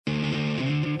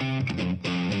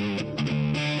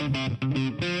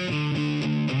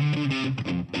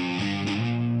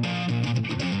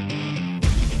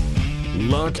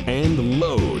lock, and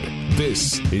load.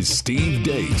 This is Steve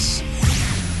Deace.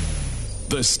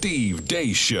 The Steve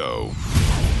Deace Show.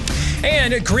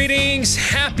 And greetings.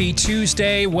 Happy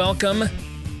Tuesday. Welcome.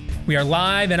 We are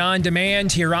live and on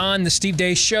demand here on the Steve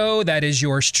Deace Show. That is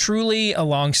yours truly,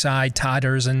 alongside Todd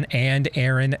Erzin and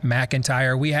Aaron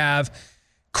McIntyre. We have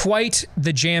quite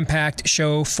the jam-packed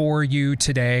show for you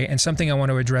today, and something I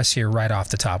want to address here right off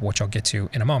the top, which I'll get to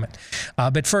in a moment.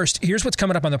 But first, here's what's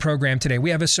coming up on the program today. We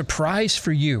have a surprise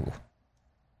for you,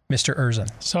 Mr. Erzin.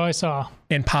 So I saw.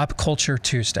 In Pop Culture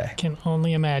Tuesday. Can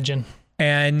only imagine.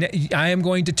 And I am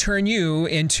going to turn you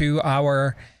into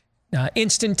our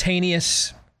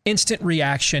instantaneous, instant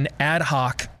reaction, ad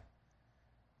hoc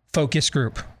focus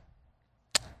group.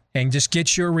 And just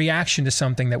get your reaction to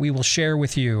something that we will share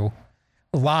with you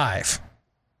live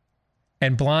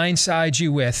and blindside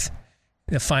you with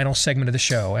the final segment of the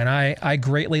show. And I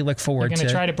greatly look forward to... You're going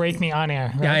to try to break me on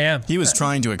air, right? Yeah, I am. He was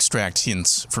trying to extract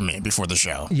hints from me before the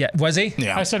show. Yeah, was he?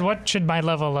 Yeah. I said, what should my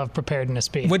level of preparedness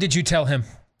be? What did you tell him?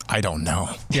 I don't know.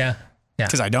 Yeah.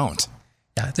 Because I don't.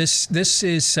 Yeah, this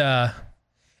is...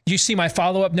 you see my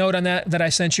follow-up note on that I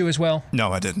sent you as well?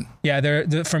 No, I didn't.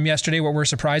 Yeah, from yesterday, what we're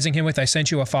surprising him with, I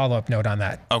sent you a follow-up note on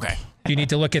that. Okay. You need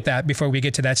to look at that before we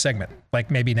get to that segment,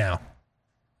 like maybe now,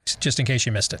 just in case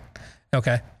you missed it.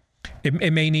 Okay.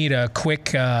 It may need a quick...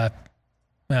 the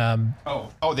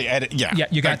edit. Yeah. Yeah,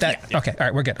 you got that? Yeah. Okay, all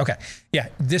right, we're good. Okay. Yeah,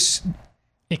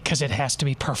 Because it has to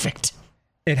be perfect.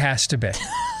 It has to be.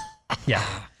 Yeah.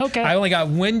 Okay. I've only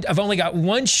got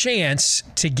one chance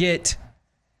to get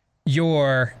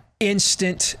your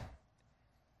instant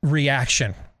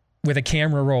reaction with a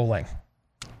camera rolling.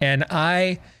 And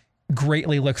I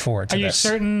greatly look forward to this. Are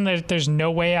you certain that there's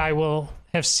no way I will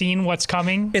have seen what's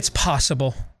coming? It's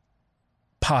possible.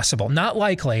 Possible. Not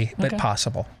likely, but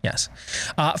possible. Yes.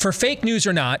 For fake news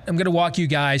or not, I'm going to walk you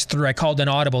guys through. I called an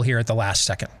audible here at the last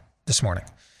second this morning.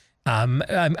 I'm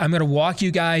going to walk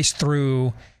you guys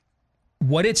through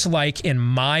what it's like in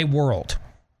my world.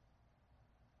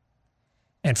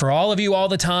 And for all of you all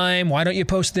the time, why don't you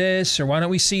post this, or why don't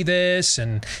we see this,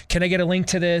 and can I get a link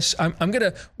to this? I'm going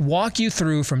to walk you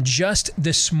through from just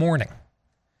this morning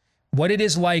what it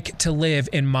is like to live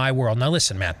in my world. Now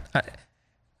listen, man,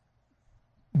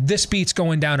 this beats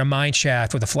going down a mine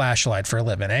shaft with a flashlight for a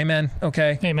living. Amen?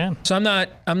 Okay? Amen. So I'm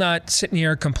not sitting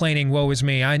here complaining, woe is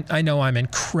me. I know I'm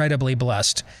incredibly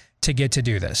blessed to get to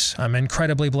do this. I'm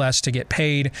incredibly blessed to get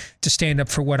paid to stand up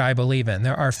for what I believe in.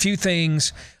 There are few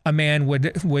things a man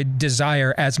would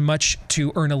desire as much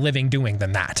to earn a living doing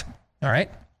than that. All right?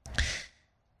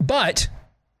 But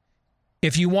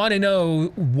if you want to know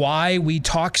why we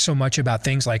talk so much about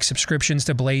things like subscriptions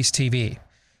to Blaze TV,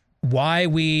 why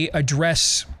we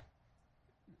address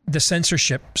the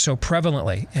censorship so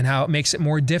prevalently and how it makes it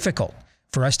more difficult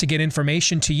for us to get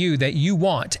information to you that you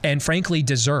want and frankly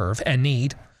deserve and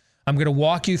need, I'm going to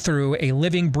walk you through a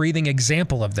living, breathing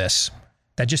example of this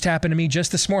that just happened to me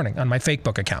just this morning on my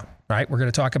Facebook account, right? We're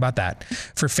going to talk about that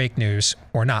for fake news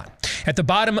or not. At the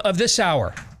bottom of this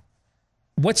hour,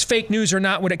 what's fake news or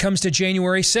not when it comes to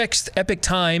January 6th? Epic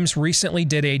Times recently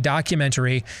did a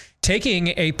documentary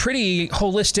taking a pretty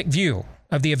holistic view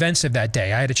of the events of that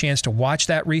day. I had a chance to watch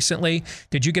that recently.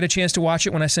 Did you get a chance to watch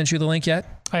it when I sent you the link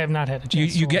yet? I have not had a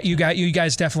chance. You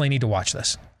guys definitely need to watch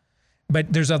this.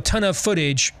 But there's a ton of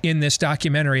footage in this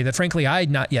documentary that, frankly, I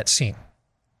had not yet seen.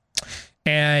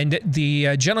 And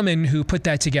the gentleman who put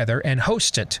that together and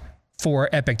hosts it for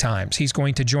Epic Times, he's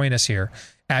going to join us here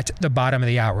at the bottom of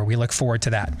the hour. We look forward to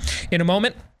that. In a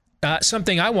moment,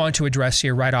 something I want to address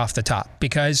here right off the top,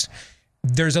 because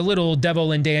there's a little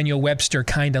Devil and Daniel Webster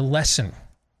kind of lesson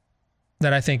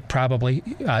that I think probably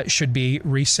should be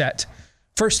reset.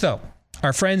 First, though,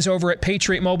 our friends over at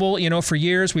Patriot Mobile, for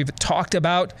years we've talked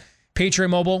about Patriot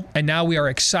Mobile, and now we are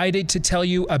excited to tell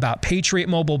you about Patriot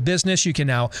Mobile Business. You can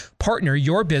now partner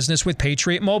your business with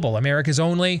Patriot Mobile, America's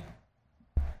only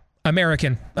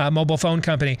American mobile phone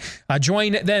company.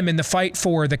 Join them in the fight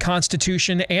for the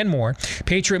Constitution and more.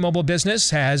 Patriot Mobile Business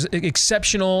has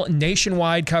exceptional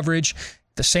nationwide coverage,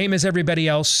 the same as everybody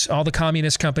else, all the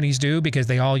communist companies do, because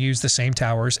they all use the same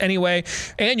towers anyway.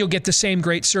 And you'll get the same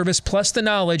great service, plus the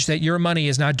knowledge that your money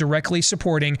is not directly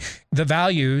supporting the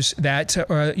values that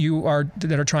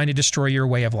are trying to destroy your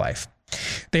way of life.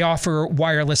 They offer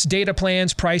wireless data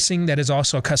plans, pricing that is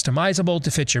also customizable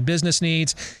to fit your business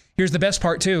needs. Here's the best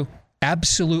part too: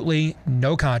 absolutely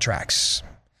no contracts.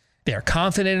 They're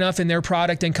confident enough in their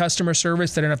product and customer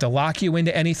service they don't have to lock you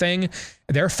into anything.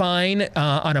 They're fine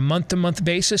on a month-to-month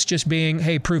basis just being,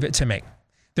 hey, prove it to me.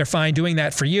 They're fine doing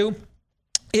that for you.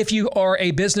 If you are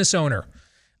a business owner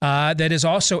that is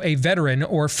also a veteran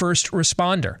or first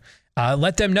responder,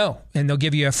 let them know, and they'll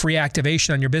give you a free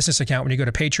activation on your business account when you go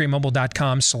to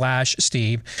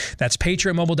patriotmobile.com/Steve. That's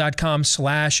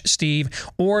patriotmobile.com/Steve,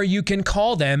 or you can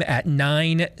call them at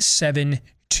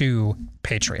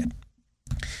 972-PATRIOT.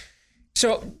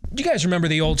 So, do you guys remember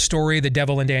the old story, The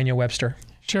Devil and Daniel Webster?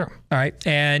 Sure. All right.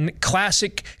 And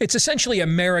classic, it's essentially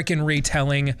American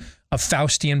retelling of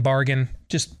Faustian bargain,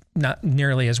 just not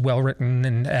nearly as well written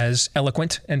and as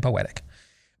eloquent and poetic.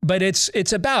 But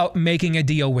it's about making a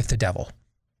deal with the devil.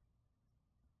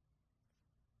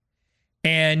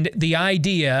 And the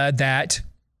idea that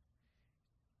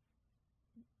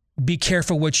be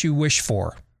careful what you wish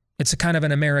for. It's a kind of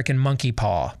an American monkey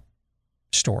paw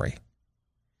story.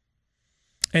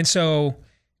 And so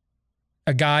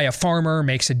a farmer,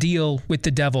 makes a deal with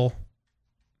the devil,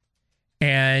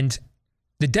 and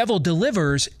the devil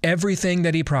delivers everything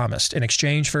that he promised in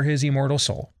exchange for his immortal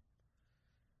soul.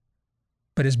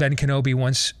 But as Ben Kenobi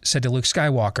once said to Luke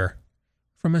Skywalker,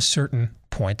 from a certain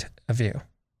point of view.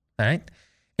 All right?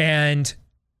 And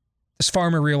this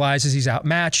farmer realizes he's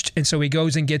outmatched, and so he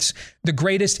goes and gets the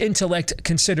greatest intellect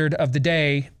considered of the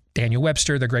day, Daniel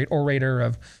Webster, the great orator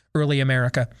of early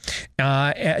America,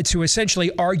 to essentially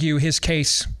argue his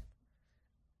case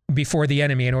before the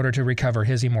enemy in order to recover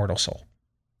his immortal soul.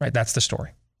 Right? That's the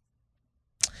story.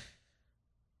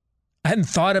 I hadn't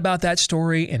thought about that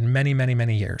story in many, many,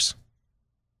 many years.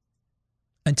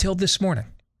 Until this morning.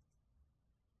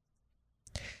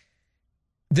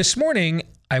 This morning,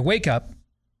 I wake up,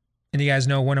 and you guys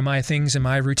know one of my things in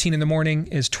my routine in the morning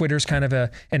is Twitter's kind of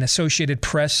an Associated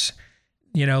Press,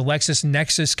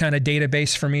 LexisNexis kind of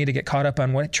database for me to get caught up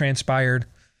on what transpired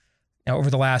over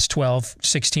the last 12,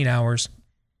 16 hours.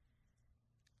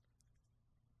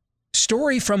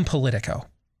 Story from Politico.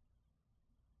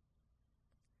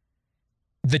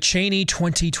 The Cheney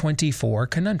 2024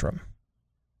 conundrum.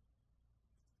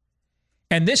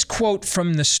 And this quote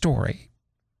from the story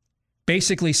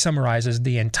basically summarizes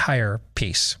the entire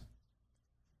piece.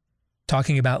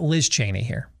 Talking about Liz Cheney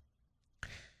here.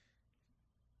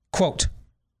 Quote,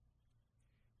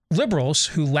 liberals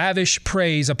who lavish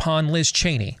praise upon Liz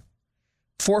Cheney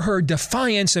for her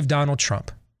defiance of Donald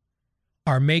Trump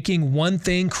are making one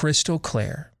thing crystal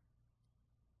clear.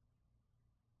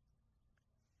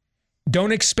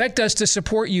 Don't expect us to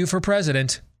support you for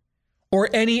president or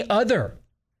any other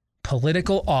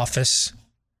political office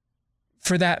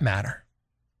for that matter.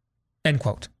 End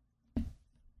quote.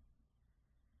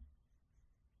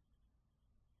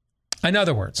 In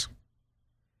other words,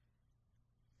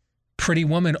 Pretty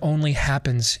Woman only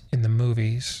happens in the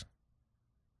movies.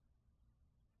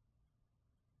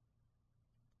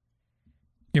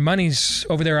 Your money's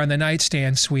over there on the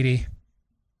nightstand, sweetie.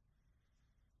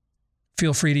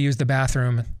 Feel free to use the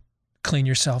bathroom and clean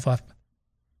yourself up.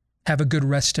 Have a good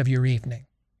rest of your evening.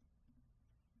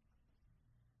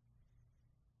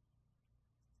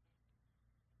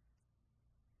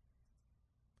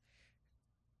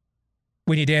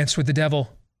 When you dance with the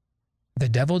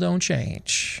devil don't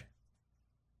change.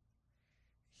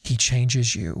 He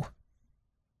changes you.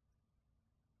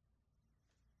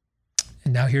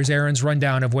 And now here's Aaron's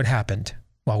rundown of what happened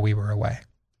while we were away.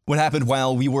 What happened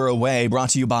while we were away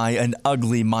brought to you by an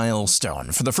ugly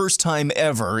milestone. For the first time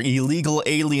ever, illegal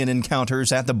alien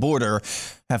encounters at the border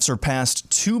have surpassed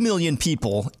 2 million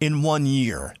people in 1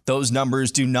 year. Those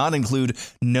numbers do not include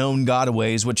known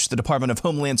gotaways, which the Department of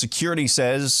Homeland Security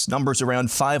says numbers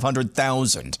around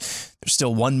 500,000. There's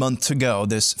still 1 month to go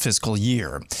this fiscal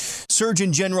year.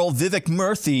 Surgeon General Vivek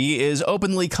Murthy is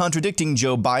openly contradicting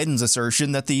Joe Biden's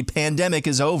assertion that the pandemic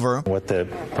is over. What the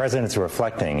president's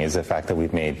reflecting is the fact that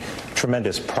we've made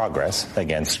tremendous progress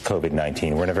against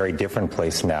COVID-19. We're in a very different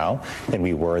place now than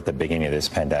we were at the beginning of this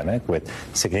pandemic, with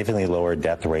significantly lower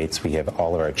death rates. We have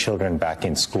all of our children back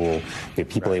in school. We have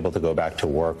people able to go back to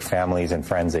work, families and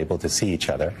friends able to see each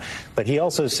other. But he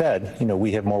also said,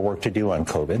 we have more work to do on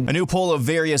COVID. A new poll of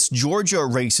various Georgia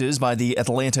races by the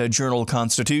Atlanta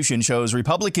Journal-Constitution shows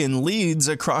Republican leads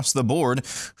across the board.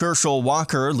 Herschel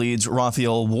Walker leads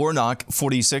Raphael Warnock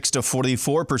 46 to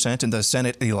 44% in the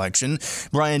Senate election.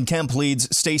 Brian Kemp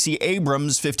leads Stacey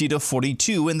Abrams 50 to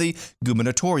 42 in the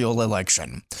gubernatorial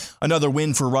election. Another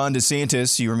win for Ron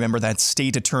DeSantis. You remember that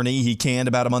state attorney he canned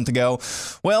about a month ago?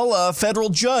 Well, a federal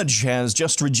judge has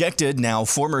just rejected now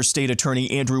former state attorney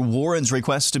Andrew Warren's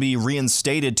request to be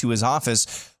reinstated to his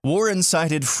office. Warren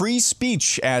cited free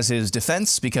speech as his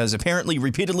defense because apparently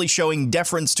repeatedly showing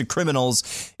deference to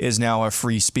criminals is now a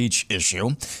free speech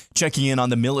issue. Checking in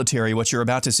on the military, what you're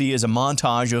about to see is a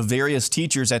montage of various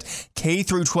teachers at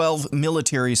K-12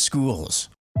 military schools.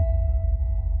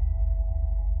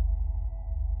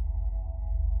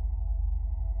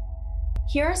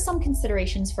 Here are some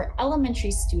considerations for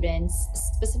elementary students,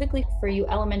 specifically for you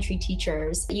elementary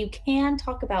teachers. You can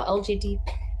talk about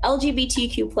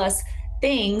LGBTQ plus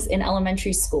things in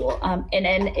elementary school, and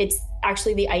it's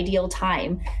actually the ideal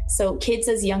time. So kids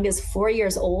as young as 4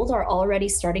 years old are already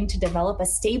starting to develop a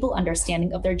stable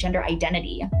understanding of their gender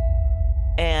identity.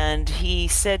 And he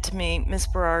said to me, Miss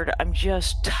Berard, I'm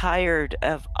just tired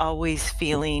of always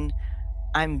feeling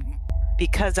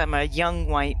because I'm a young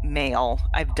white male,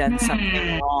 I've done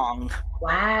something wrong.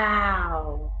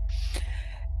 Wow.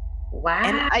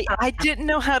 And I didn't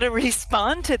know how to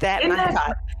respond to that. And I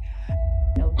thought,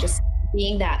 just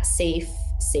being that safe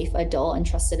adult and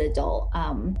trusted adult.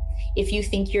 If you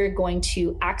think you're going to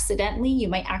you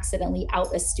might accidentally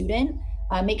out a student,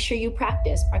 make sure you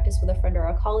practice with a friend or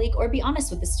a colleague, or be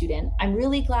honest with the student. I'm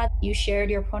really glad you shared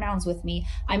your pronouns with me.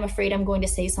 I'm afraid I'm going to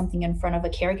say something in front of a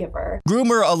caregiver.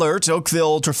 Groomer alert.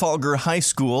 Oakville Trafalgar High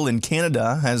School in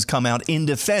Canada has come out in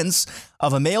defense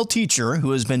of a male teacher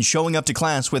who has been showing up to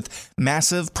class with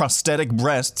massive prosthetic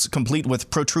breasts complete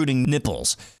with protruding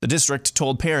nipples. The district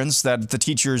told parents that the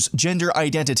teacher's gender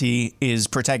identity is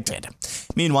protected.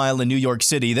 Meanwhile, in New York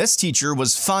City, this teacher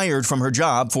was fired from her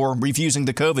job for refusing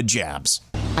the COVID jabs.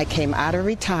 I came out of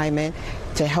retirement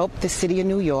to help the city of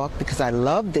New York because I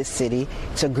love this city.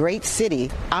 It's a great city.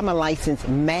 I'm a licensed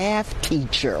math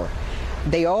teacher.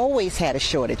 They always had a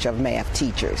shortage of math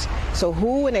teachers. So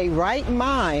who in a right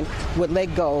mind would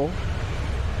let go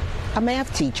a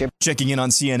math teacher? Checking in on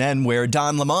CNN, where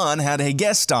Don Lemon had a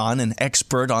guest on, an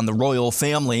expert on the royal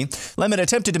family. Lemon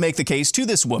attempted to make the case to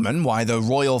this woman why the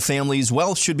royal family's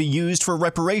wealth should be used for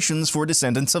reparations for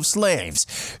descendants of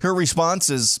slaves. Her response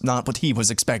is not what he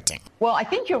was expecting. Well, I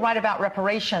think you're right about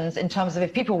reparations in terms of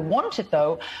if people want it,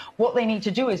 though, what they need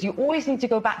to do is you always need to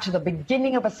go back to the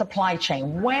beginning of a supply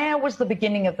chain. Where was the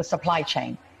beginning of the supply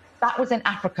chain? That was in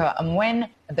Africa, and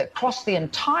across the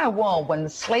entire world, when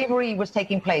the slavery was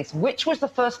taking place, which was the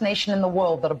first nation in the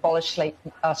world that abolished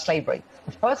slavery?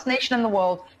 The first nation in the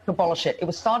world to abolish it. It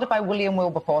was started by William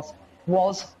Wilberforce,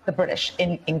 was the British.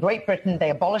 In Great Britain, they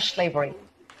abolished slavery.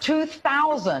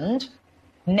 2,000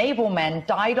 naval men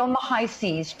died on the high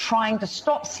seas trying to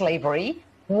stop slavery.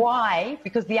 Why?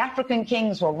 Because the African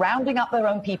kings were rounding up their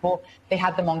own people. They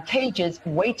had them on cages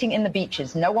waiting in the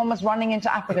beaches. No one was running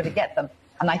into Africa to get them.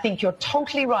 And I think you're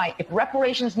totally right. If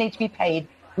reparations need to be paid,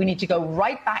 we need to go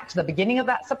right back to the beginning of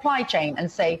that supply chain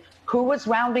and say who was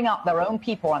rounding up their own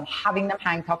people and having them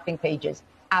handcuffed in cages.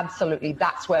 Absolutely.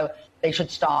 That's where they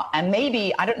should start. And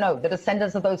maybe, I don't know, the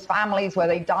descendants of those families where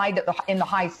they died in the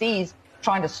high seas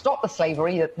trying to stop the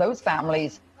slavery, that those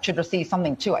families should receive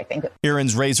something too, I think.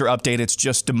 Aaron's Razor update, it's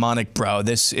just demonic, bro.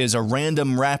 This is a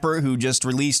random rapper who just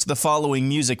released the following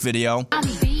music video. I'm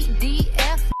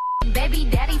BDF, baby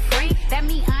daddy free. That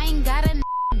mean I ain't got a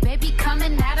baby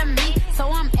coming out of me.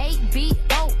 So I'm ABORTING.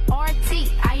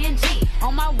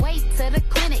 On my way to the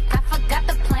clinic, I forgot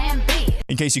the plan B.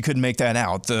 In case you couldn't make that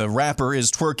out, the rapper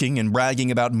is twerking and bragging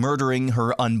about murdering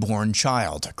her unborn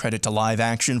child. Credit to Live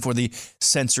Action for the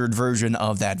censored version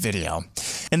of that video.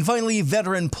 And finally,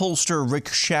 veteran pollster Rick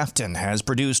Shafton has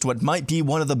produced what might be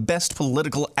one of the best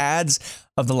political ads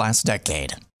of the last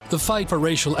decade. The fight for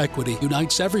racial equity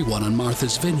unites everyone on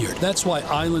Martha's Vineyard. That's why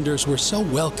Islanders were so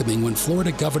welcoming when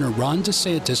Florida Governor Ron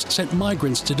DeSantis sent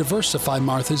migrants to diversify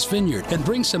Martha's Vineyard and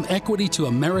bring some equity to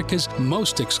America's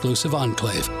most exclusive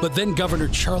enclave. But then Governor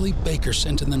Charlie Baker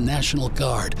sent in the National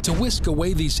Guard to whisk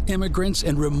away these immigrants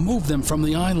and remove them from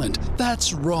the island.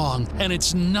 That's wrong, and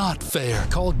it's not fair.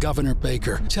 Call Governor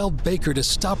Baker. Tell Baker to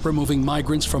stop removing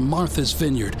migrants from Martha's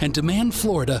Vineyard and demand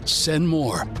Florida send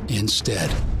more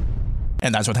instead.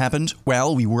 And that's what happened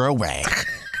while we were away.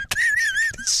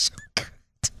 So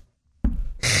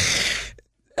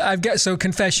good.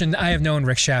 Confession, I have known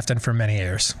Rick Shafton for many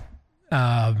years.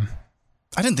 I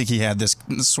didn't think he had this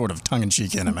sort of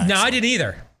tongue-in-cheek in him, actually. No, I didn't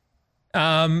either.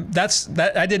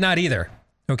 I did not either.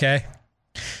 Okay?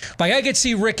 Like, I could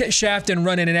see Rick Shafton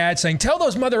running an ad saying, tell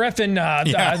those mother effing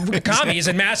commies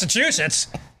in Massachusetts,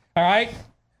 all right,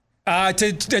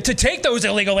 to take those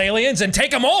illegal aliens and take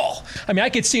them all. I mean, I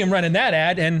could see him running that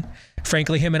ad, and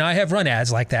frankly, him and I have run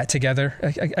ads like that together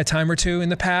a time or two in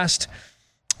the past.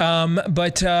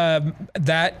 But there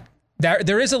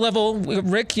is a level,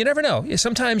 Rick, you never know.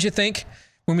 Sometimes you think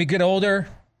when we get older,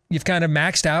 you've kind of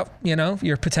maxed out,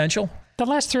 your potential. The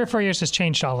last 3 or 4 years has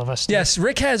changed all of us. Steve. Yes,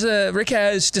 Rick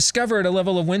has discovered a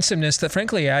level of winsomeness that,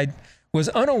 frankly, I was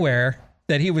unaware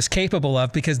that he was capable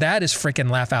of, because that is freaking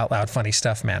laugh out loud funny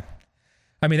stuff, man.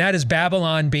 I mean, that is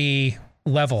Babylon Bee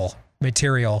level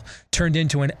material turned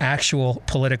into an actual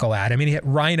political ad. I mean, he hit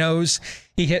rhinos,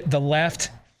 he hit the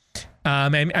left. I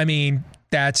mean,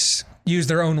 that's use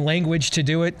their own language to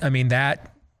do it. I mean,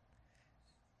 that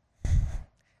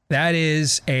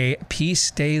is a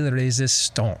piece de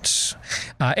resistance.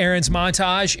 Aaron's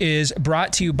montage is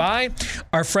brought to you by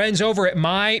our friends over at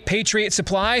My Patriot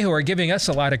Supply, who are giving us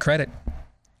a lot of credit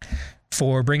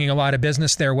for bringing a lot of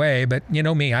business their way. But you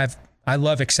know me, I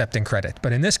love accepting credit.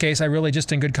 But in this case, I really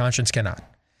just in good conscience cannot.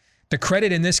 The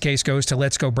credit in this case goes to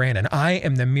Let's Go Brandon. I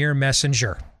am the mere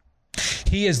messenger.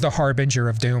 He is the harbinger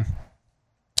of doom.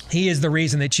 He is the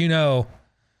reason that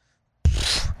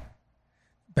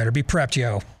better be prepped,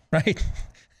 yo, right?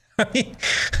 I mean,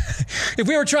 if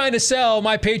we were trying to sell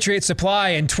My Patriot Supply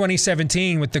in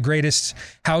 2017 with the greatest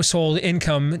household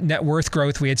income net worth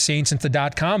growth we had seen since the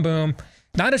dot-com boom,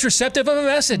 not as receptive of a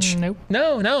message. Nope.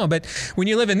 No. But when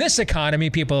you live in this economy,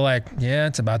 people are like, yeah,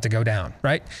 it's about to go down,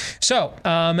 right? So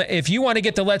if you want to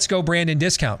get the Let's Go Brandon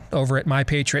discount over at My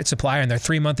Patriot Supply and their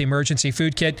 3-month emergency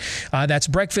food kit, that's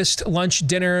breakfast, lunch,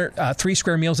 dinner, 3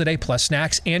 square meals a day, plus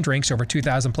snacks and drinks, over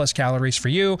 2,000 plus calories for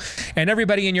you and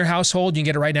everybody in your household. You can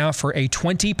get it right now for a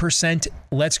 20%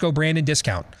 Let's Go Brandon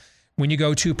discount when you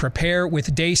go to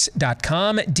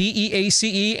preparewithdace.com,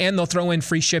 DEACE, and they'll throw in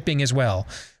free shipping as well.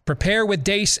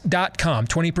 Preparewithdace.com,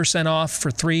 20% off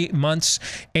for 3 months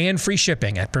and free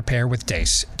shipping at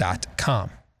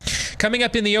preparewithdace.com. Coming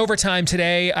up in the overtime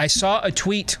today, I saw a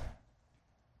tweet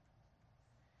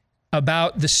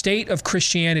about the state of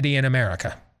Christianity in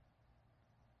America,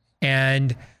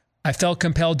 and I felt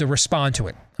compelled to respond to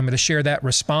it. I'm going to share that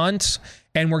response,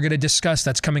 and we're going to discuss.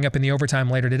 That's coming up in the overtime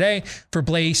later today. For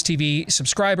Blaze TV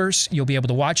subscribers, you'll be able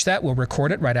to watch that. We'll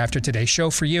record it right after today's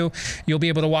show for you. You'll be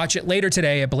able to watch it later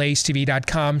today at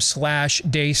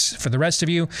blazetv.com/Deace. For the rest of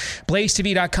you,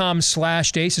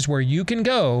 blazetv.com/Deace is where you can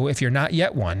go, if you're not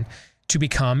yet one, to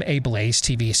become a Blaze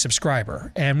TV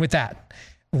subscriber. And with that,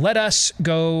 let us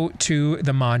go to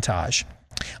the montage.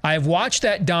 I've watched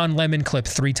that Don Lemon clip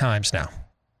 3 times now,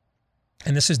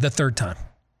 and this is the 3rd time.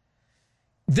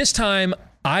 This time,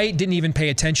 I didn't even pay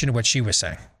attention to what she was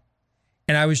saying.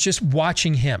 And I was just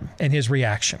watching him and his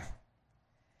reaction.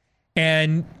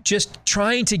 And just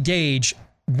trying to gauge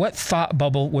what thought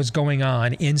bubble was going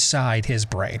on inside his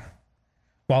brain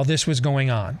while this was going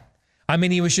on. I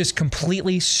mean, he was just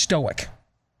completely stoic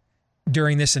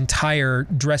during this entire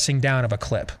dressing down of a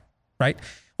clip, right?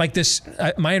 Like this,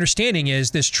 my understanding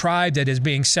is this tribe that is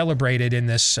being celebrated in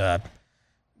this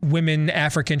women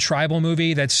African tribal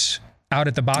movie that's out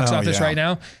at the box office right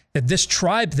now, that this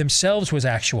tribe themselves was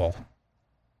actual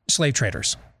slave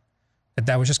traders.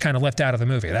 That was just kind of left out of the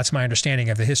movie. That's my understanding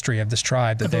of the history of this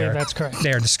tribe that they are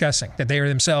discussing, that they are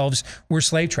themselves were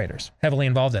slave traders, heavily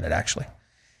involved in it, actually.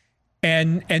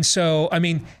 And so, I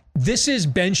mean, this is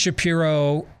Ben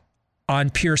Shapiro on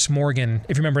Piers Morgan,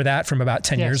 if you remember that from about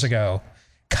 10 years ago,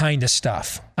 kind of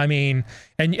stuff. I mean,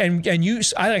 and you,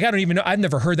 I don't even know, I've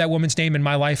never heard that woman's name in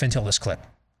my life until this clip,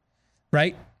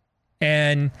 right?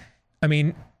 And I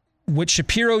mean, what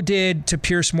Shapiro did to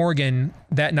Piers Morgan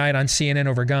that night on CNN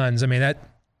over guns,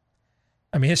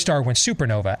 his star went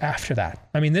supernova after that.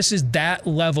 I mean, this is that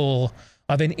level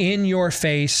of an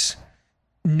in-your-face,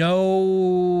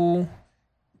 no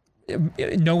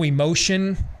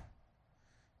emotion,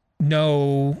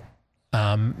 no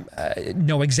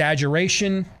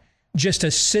exaggeration, just a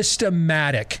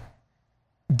systematic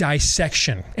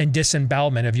dissection and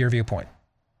disembowelment of your viewpoint.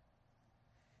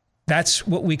 That's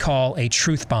what we call a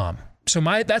truth bomb. So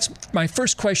that's my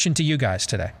first question to you guys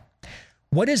today.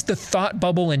 What is the thought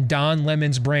bubble in Don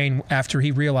Lemon's brain after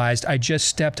he realized I just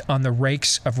stepped on the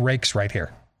rakes of rakes right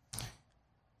here?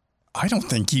 I don't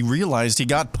think he realized he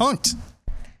got punked.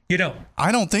 You don't?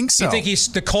 I don't think so. You think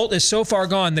the cult is so far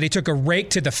gone that he took a rake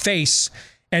to the face,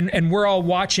 and we're all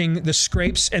watching the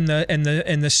scrapes and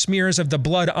the smears of the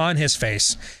blood on his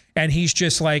face, and he's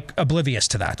just like oblivious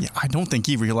to that. Yeah, I don't think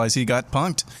he realized he got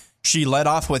punked. She led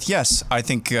off with, yes, I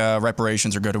think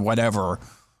reparations are good or whatever,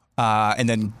 and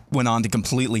then went on to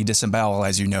completely disembowel,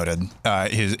 as you noted,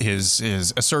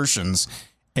 his assertions.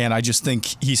 And I just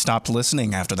think he stopped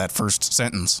listening after that first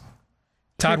sentence.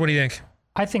 Todd, what do you think?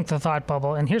 I think the thought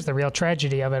bubble, and here's the real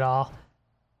tragedy of it all.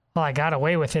 Well, I got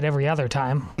away with it every other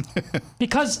time.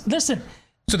 Because, listen.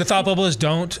 So the thought bubble is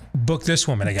don't book this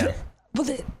woman again.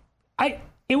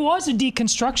 It was a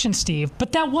deconstruction, Steve,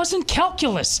 but that wasn't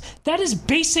calculus. That is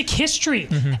basic history.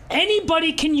 Mm-hmm.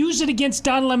 Anybody can use it against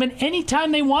Don Lemon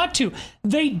anytime they want to.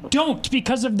 They don't,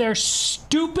 because of their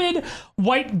stupid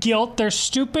white guilt, their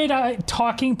stupid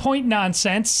talking point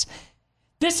nonsense.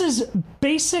 This is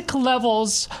basic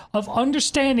levels of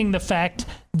understanding the fact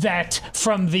that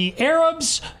from the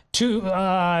Arabs to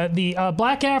the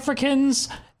black Africans,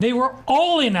 they were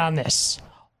all in on this.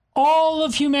 All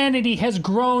of humanity has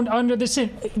groaned under the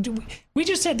sin. We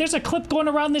just said there's a clip going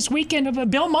around this weekend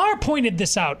of Bill Maher pointed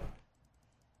this out.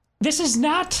 This is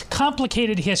not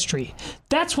complicated history.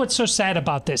 That's what's so sad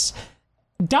about this.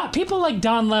 People like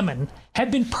Don Lemon have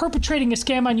been perpetrating a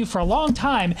scam on you for a long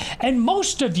time, and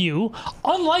most of you,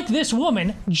 unlike this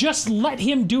woman, just let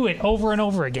him do it over and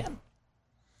over again.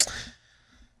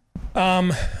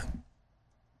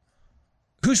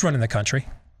 Who's running the country?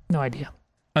 No idea.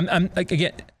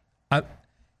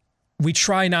 We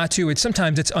try not to.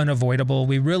 Sometimes it's unavoidable.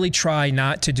 We really try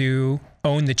not to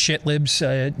own the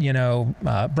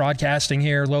chitlibs, broadcasting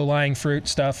here, low-lying fruit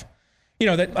stuff.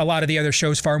 That a lot of the other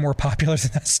shows far more popular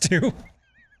than us too.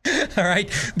 All right.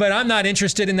 But I'm not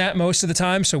interested in that most of the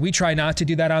time. So we try not to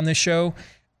do that on this show.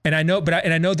 And I know,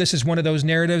 I know this is one of those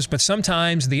narratives, but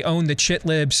sometimes the own the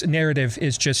chitlibs narrative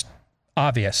is just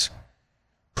obvious.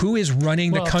 Who is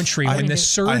running the country when the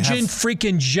Surgeon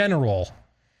freaking General,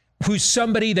 who's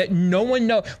somebody that no one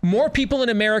knows, more people in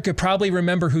America probably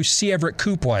remember who C. Everett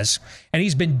Koop was, and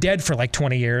he's been dead for like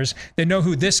 20 years, than know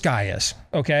who this guy is,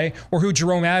 okay? Or who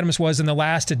Jerome Adams was in the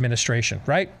last administration,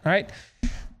 right? All right.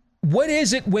 What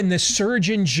is it when the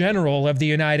Surgeon General of the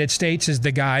United States is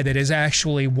the guy that is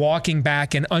actually walking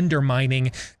back and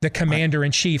undermining the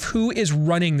Commander-in-Chief? Who is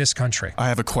running this country? I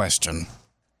have a question.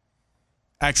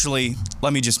 Actually,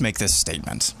 let me just make this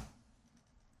statement.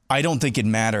 I don't think it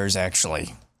matters,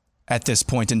 actually, at this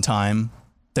point in time,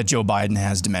 that Joe Biden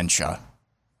has dementia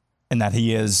and that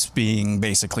he is being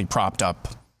basically propped up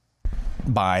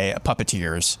by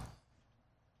puppeteers.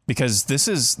 Because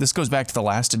this goes back to the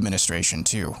last administration,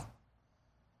 too.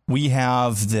 We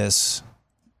have this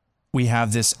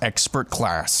expert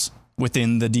class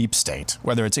within the deep state,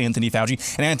 whether it's Anthony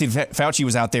Fauci. And Anthony Fauci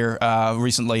was out there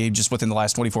recently, just within the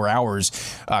last 24 hours,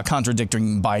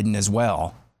 contradicting Biden as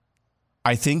well.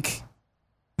 I think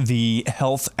the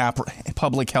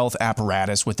public health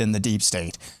apparatus within the deep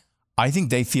state, I think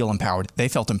they feel empowered. They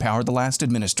felt empowered the last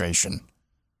administration.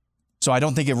 So I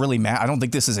don't think it really matters. I don't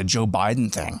think this is a Joe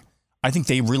Biden thing. I think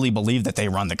they really believe that they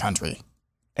run the country.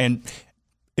 And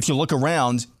if you look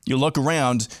around,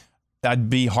 I'd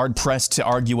be hard pressed to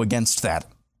argue against that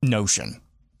notion.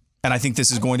 And I think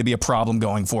this is going to be a problem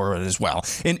going forward as well.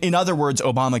 In other words,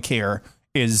 Obamacare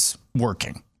is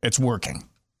working. It's working.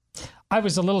 I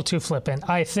was a little too flippant.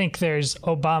 I think there's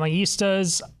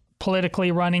Obamaistas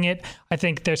politically running it. I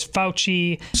think there's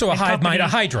Fauci. So a hive mind, a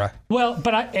Hydra. Well,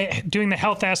 but doing the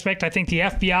health aspect, I think the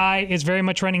FBI is very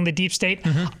much running the deep state.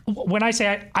 Mm-hmm. When I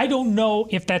say I don't know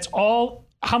if that's all,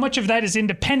 how much of that is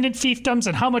independent fiefdoms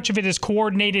and how much of it is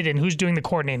coordinated and who's doing the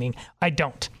coordinating, I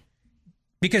don't.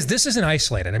 Because this isn't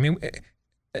isolated. I mean,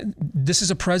 this is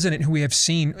a president who we have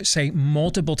seen say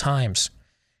multiple times,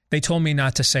 they told me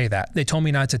not to say that. They told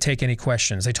me not to take any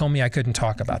questions. They told me I couldn't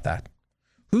talk about that.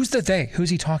 Who's the they? Who's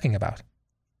he talking about?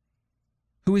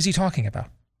 Who is he talking about?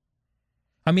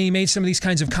 I mean, he made some of these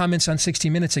kinds of comments on 60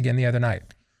 Minutes again the other night.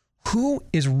 Who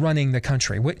is running the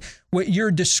country? What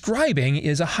you're describing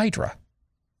is a Hydra.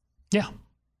 Yeah.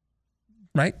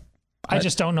 Right? I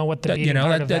just don't know what the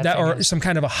part of that or is. some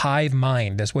kind of a hive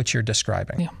mind is what you're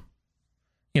describing. Yeah.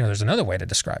 There's another way to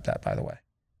describe that, by the way.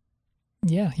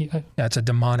 Yeah. That's a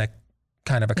demonic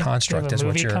kind of a construct. Is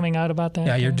what you're coming out about that?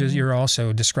 Yeah, you're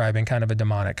also describing kind of a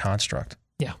demonic construct.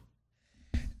 Yeah.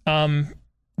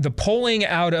 The polling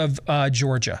out of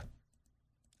Georgia,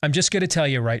 I'm just going to tell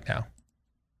you right now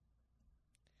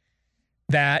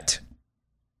that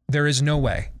there is no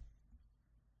way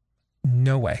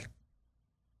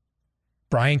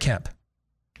Brian Kemp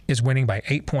is winning by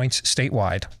 8 points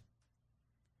statewide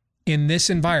in this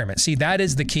environment. See, that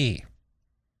is the key.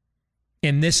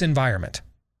 In this environment,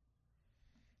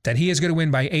 that he is going to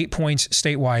win by 8 points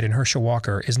statewide, and Herschel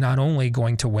Walker is not only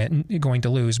going to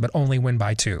lose, but only win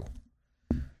by 2.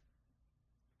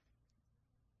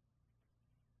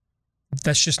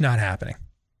 That's just not happening.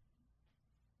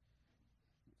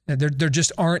 There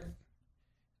just aren't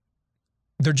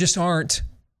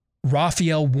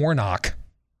Raphael Warnock,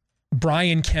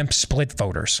 Brian Kemp split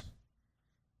voters.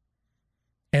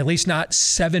 At least not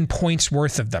 7 points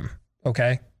worth of them.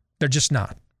 Okay? They're just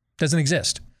not. Doesn't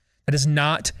exist. That is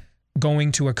not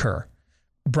going to occur.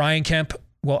 Brian Kemp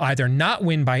will either not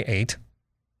win by 8,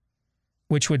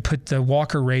 which would put the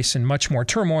Walker race in much more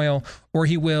turmoil, or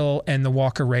he will end the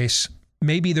Walker race.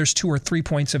 Maybe there's 2 or 3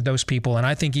 points of those people. And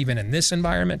I think even in this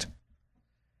environment,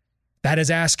 that is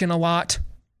asking a lot.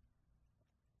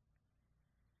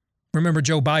 Remember,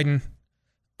 Joe Biden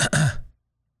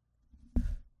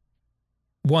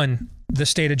won the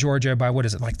state of Georgia by,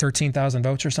 like 13,000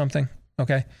 votes or something?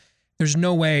 Okay. There's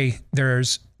no way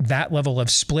there's that level of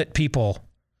split people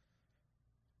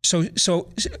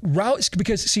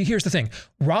Because see, here's the thing.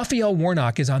 Raphael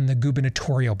Warnock is on the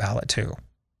gubernatorial ballot too.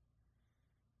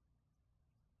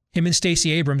 Him and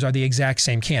Stacey Abrams are the exact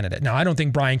same candidate. Now, I don't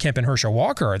think Brian Kemp and Herschel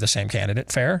Walker are the same candidate,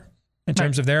 fair, in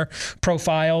terms of their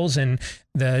profiles and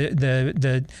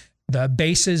the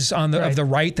bases on of the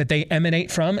right that they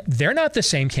emanate from. They're not the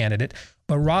same candidate,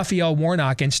 but Raphael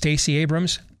Warnock and Stacey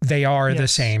Abrams, they are the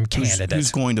same candidate.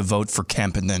 Who's going to vote for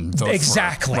Kemp and then vote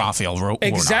for Raphael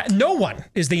Warnock? No one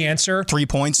is the answer. 3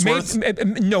 points worth?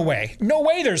 No way. No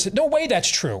way that's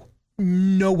true.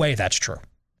 No way that's true.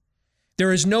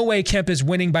 There is no way Kemp is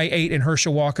winning by 8 and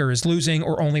Herschel Walker is losing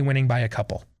or only winning by a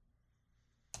couple.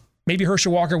 Maybe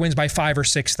Herschel Walker wins by 5 or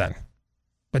 6 then,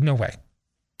 but no way.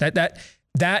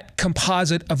 That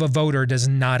composite of a voter does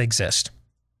not exist.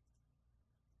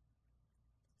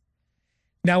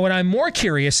 Now, what I'm more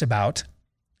curious about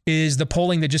is the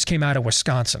polling that just came out of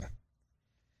Wisconsin.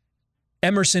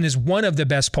 Emerson is one of the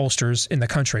best pollsters in the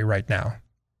country right now.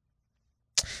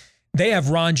 They have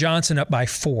Ron Johnson up by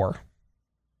 4.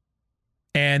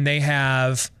 And they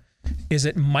have, is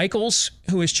it Michaels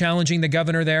who is challenging the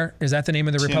governor there? Is that the name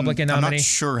of the Republican nominee? I'm not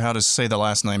sure how to say the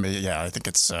last name. Yeah, I think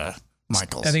it's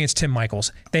Michaels. I think it's Tim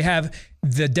Michaels. They have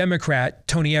the Democrat,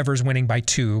 Tony Evers, winning by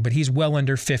 2, but he's well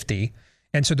under 50.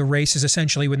 And so the race is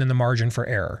essentially within the margin for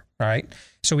error, right?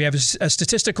 So we have a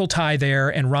statistical tie there,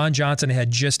 and Ron Johnson had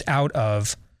just out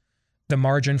of the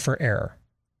margin for error.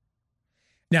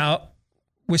 Now,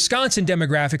 Wisconsin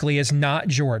demographically is not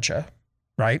Georgia,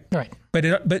 right? Right.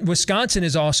 But Wisconsin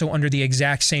is also under the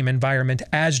exact same environment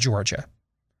as Georgia,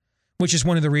 which is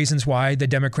one of the reasons why the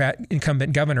Democrat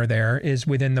incumbent governor there is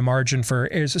within the margin for,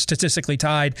 is statistically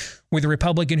tied with a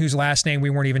Republican whose last name we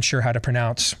weren't even sure how to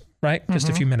pronounce, right? Just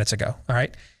a few minutes ago. All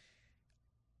right.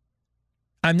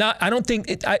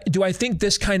 Do I think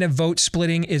this kind of vote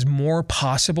splitting is more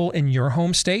possible in your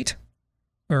home state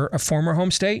or a former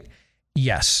home state?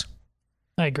 Yes.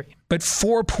 I agree. But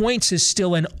 4 points is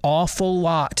still an awful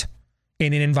lot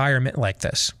in an environment like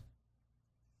this.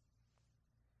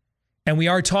 And we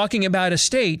are talking about a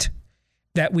state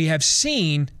that we have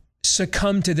seen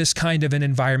succumb to this kind of an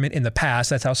environment in the past.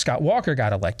 That's how Scott Walker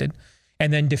got elected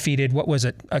and then defeated, what was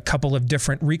it, a couple of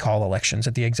different recall elections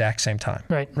at the exact same time.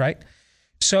 Right?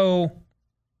 So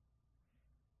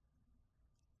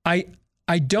I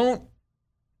don't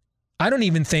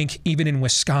even think even in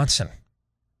Wisconsin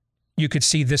you could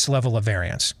see this level of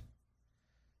variance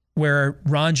where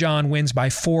Ron John wins by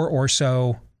 4 or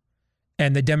so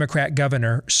and the Democrat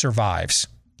governor survives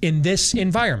in this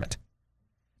environment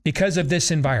because of this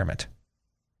environment.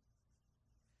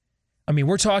 I mean,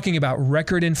 we're talking about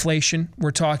record inflation.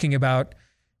 We're talking about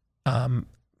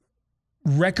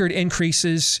record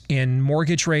increases in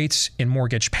mortgage rates, in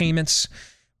mortgage payments.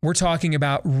 We're talking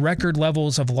about record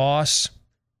levels of loss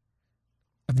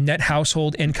of net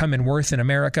household income and worth in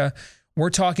America. We're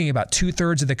talking about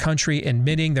 2/3 of the country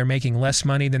admitting they're making less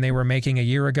money than they were making a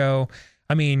year ago.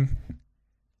 I mean,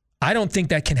 I don't think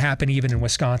that can happen even in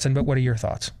Wisconsin, but what are your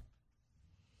thoughts?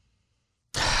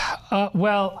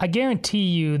 Well, I guarantee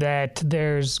you that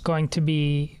there's going to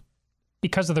be,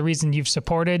 because of the reason you've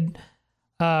supported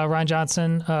Ron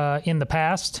Johnson in the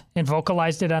past and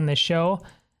vocalized it on this show,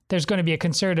 there's going to be a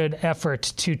concerted effort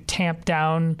to tamp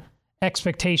down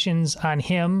expectations on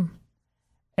him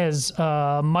as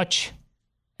much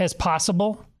as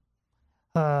possible.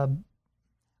 This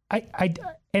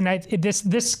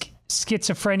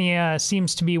schizophrenia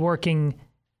seems to be working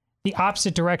the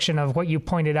opposite direction of what you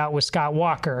pointed out with Scott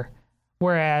Walker,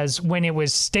 whereas when it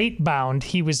was state bound,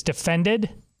 he was defended,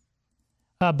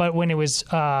 but when it was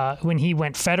when he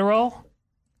went federal,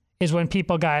 is when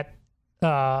people got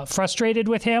frustrated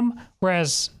with him.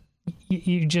 Whereas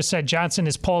you just said Johnson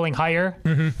is polling higher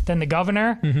than the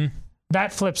governor.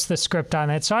 That flips the script on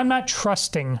it. So I'm not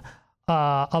trusting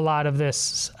a lot of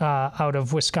this out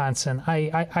of Wisconsin.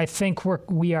 I think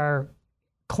we are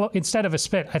instead of a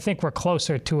split, I think we're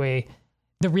closer to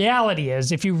the reality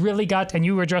is, if you really got, and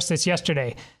you addressed this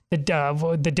yesterday,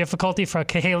 the difficulty for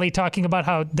Haley talking about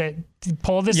how the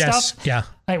poll this stuff,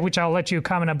 which I'll let you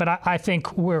comment on, but I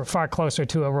think we're far closer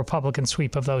to a Republican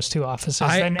sweep of those two offices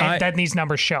than these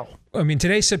numbers show. I mean,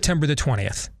 today's September the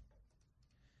 20th.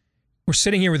 We're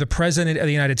sitting here with the president of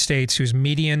the United States whose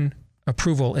median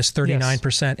approval is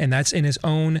 39%, and that's in his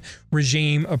own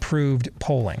regime-approved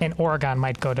polling. And Oregon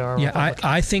might go to a Republican.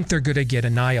 I think they're going to get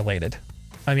annihilated.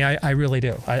 I mean, I really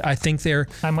do. I think they're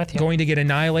going to get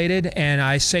annihilated, and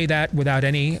I say that without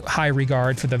any high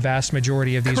regard for the vast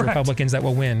majority of these Republicans that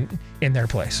will win in their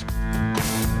place.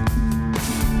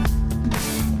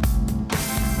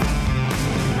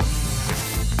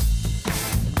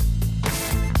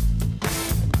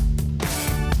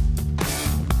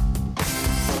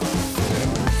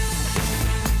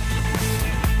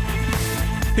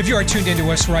 If you are tuned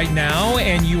into us right now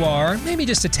and you are maybe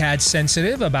just a tad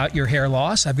sensitive about your hair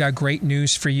loss, I've got great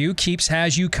news for you. Keeps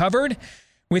has you covered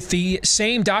with the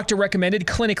same doctor-recommended,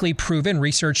 clinically proven,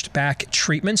 researched-back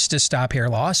treatments to stop hair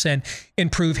loss and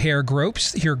improve hair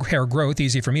growth,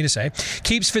 easy for me to say.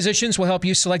 Keeps Physicians will help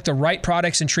you select the right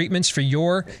products and treatments for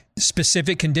your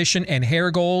specific condition and hair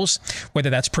goals, whether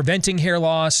that's preventing hair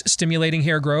loss, stimulating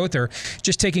hair growth, or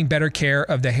just taking better care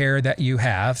of the hair that you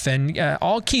have. And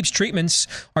all Keeps treatments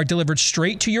are delivered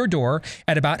straight to your door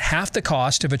at about half the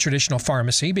cost of a traditional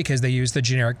pharmacy because they use the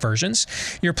generic versions.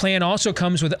 Your plan also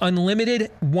comes with unlimited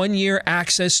one-year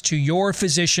access to your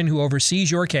physician who oversees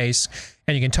your case,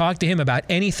 and you can talk to him about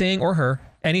anything or her,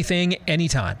 anything,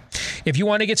 anytime. If you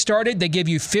want to get started, they give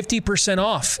you 50%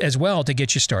 off as well to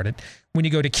get you started when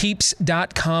you go to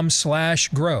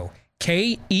keeps.com/grow,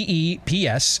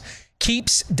 KEEPS,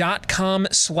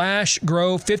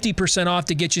 keeps.com/grow, 50% off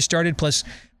to get you started, plus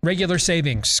regular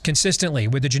savings consistently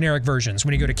with the generic versions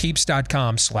when you go to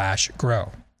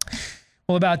keeps.com/grow.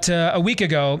 Well, about a week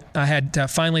ago, I had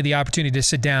finally the opportunity to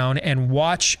sit down and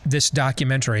watch this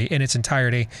documentary in its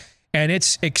entirety, and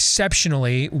it's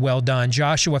exceptionally well done.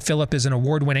 Joshua Phillip is an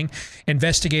award-winning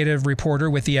investigative reporter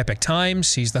with the Epoch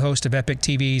Times. He's the host of Epoch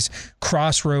TV's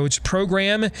Crossroads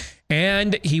program,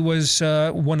 and he was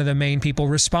one of the main people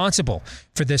responsible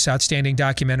for this outstanding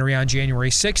documentary on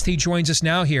January 6th. He joins us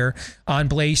now here on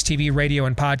Blaze TV, radio,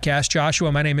 and podcast.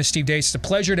 Joshua, my name is Steve Deace. It's a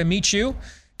pleasure to meet you.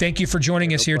 Thank you for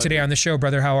joining us here today on the show,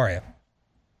 brother. How are you?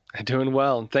 I'm doing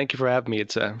well, and thank you for having me.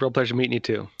 It's a real pleasure meeting you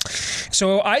too.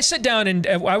 So I sat down and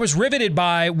I was riveted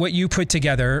by what you put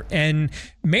together, and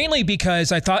mainly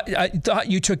because I thought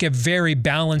you took a very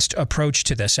balanced approach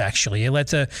to this. Actually, you let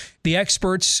the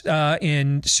experts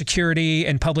in security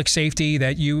and public safety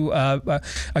that you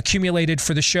accumulated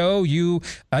for the show. You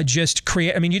just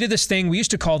create. I mean, you did this thing we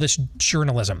used to call this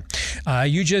journalism.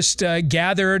 You just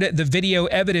gathered the video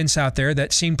evidence out there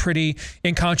that seemed pretty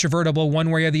incontrovertible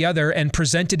one way or the other, and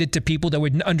presented it to people that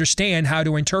would understand how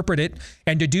to interpret it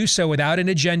and to do so without an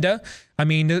agenda. I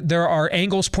mean, there are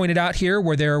angles pointed out here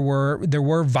where there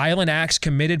were violent acts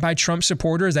committed by Trump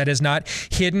supporters. That is not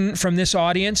hidden from this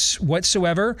audience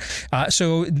whatsoever.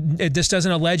 So this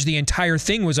doesn't allege the entire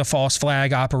thing was a false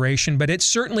flag operation, but it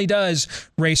certainly does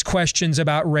raise questions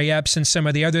about Ray Epps and some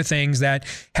of the other things that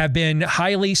have been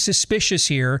highly suspicious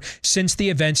here since the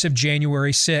events of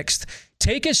January 6th.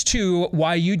 Take us to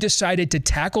why you decided to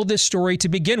tackle this story to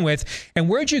begin with, and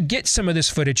where'd you get some of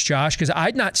this footage, Josh? Because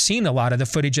I'd not seen a lot of the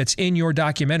footage that's in your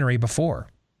documentary before.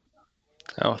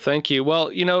 Oh, thank you.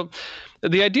 Well, you know,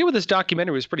 the idea with this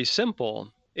documentary was pretty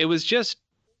simple. It was just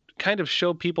kind of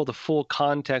show people the full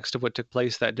context of what took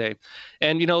place that day.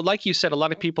 And, you know, like you said, a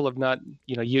lot of people have not,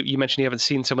 you know, you mentioned you haven't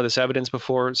seen some of this evidence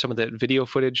before, some of the video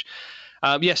footage.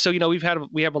 So, you know,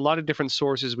 we have a lot of different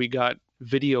sources we got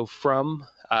video from.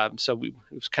 So it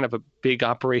was kind of a big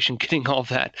operation getting all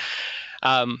that.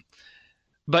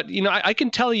 But, you know, I can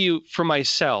tell you for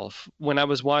myself, when I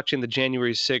was watching the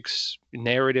January 6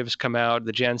 narratives come out,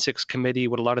 the Jan 6 committee,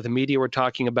 what a lot of the media were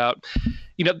talking about,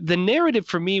 you know, the narrative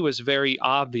for me was very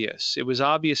obvious. It was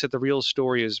obvious that the real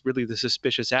story is really the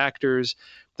suspicious actors.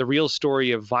 The real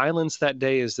story of violence that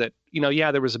day is that, you know,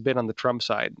 yeah, there was a bit on the Trump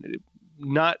side.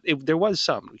 There was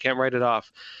some, we can't write it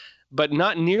off, but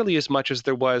not nearly as much as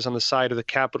there was on the side of the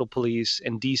Capitol Police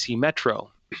and DC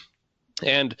Metro.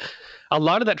 And a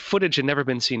lot of that footage had never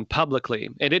been seen publicly.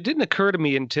 And it didn't occur to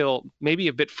me until maybe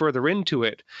a bit further into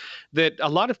it that a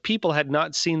lot of people had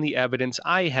not seen the evidence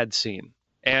I had seen.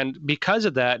 And because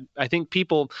of that, I think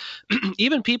people,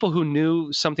 even people who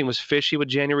knew something was fishy with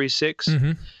January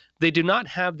 6th, they do not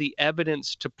have the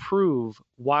evidence to prove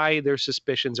why their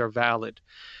suspicions are valid.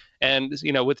 And,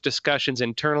 you know, with discussions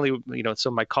internally, you know,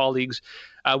 some of my colleagues,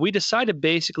 we decided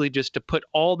basically just to put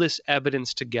all this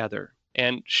evidence together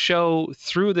and show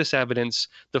through this evidence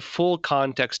the full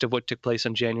context of what took place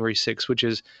on January 6th, which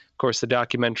is, of course, the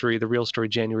documentary, The Real Story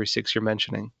January 6th you're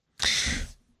mentioning.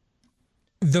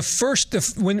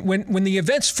 When the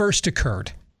events first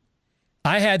occurred,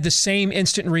 I had the same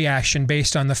instant reaction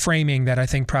based on the framing that I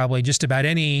think probably just about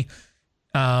any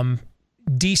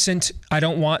decent, I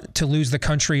don't want to lose the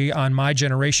country on my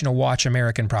generation to watch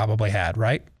American probably had,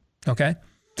 right? Okay.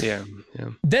 Yeah.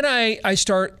 Then I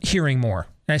start hearing more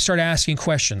and I start asking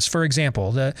questions. For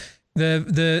example, the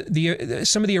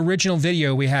some of the original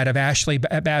video we had of Ashley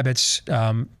Babbitt's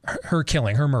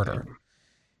her murder.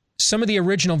 Some of the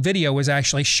original video was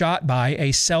actually shot by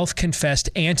a self-confessed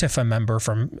Antifa member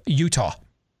from Utah.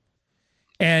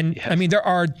 And yes. I mean,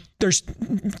 there's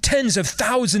tens of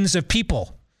thousands of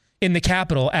people in the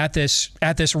Capitol at this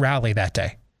rally that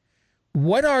day.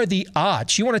 what are the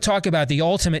odds? You want to talk about the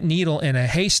ultimate needle in a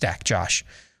haystack, Josh.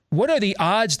 What are the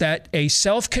odds that a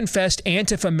self-confessed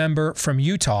Antifa member from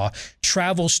Utah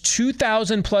travels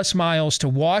 2,000 plus miles to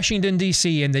Washington,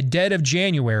 D.C. in the dead of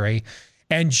January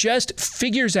and just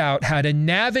figures out how to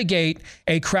navigate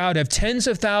a crowd of tens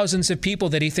of thousands of people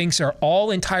that he thinks are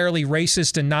all entirely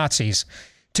racist and Nazis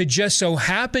to just so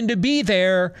happen to be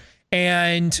there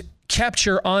and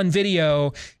capture on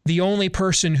video the only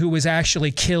person who was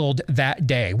actually killed that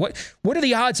day? What are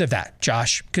the odds of that,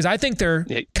 Josh? Because I think they're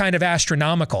kind of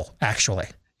astronomical, actually.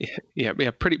 Yeah,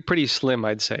 pretty slim,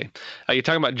 I'd say. You're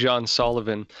talking about John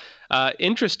Sullivan.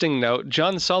 Interesting note,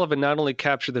 John Sullivan not only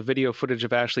captured the video footage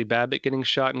of Ashley Babbitt getting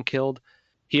shot and killed,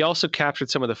 he also captured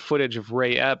some of the footage of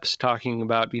Ray Epps talking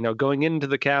about, going into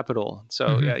the Capitol.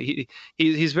 So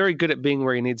he's very good at being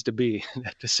where he needs to be,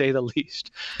 to say the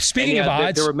least. Speaking of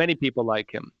odds, there were many people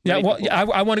like him. I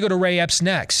want to go to Ray Epps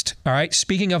next. All right.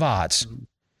 Speaking of odds,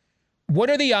 what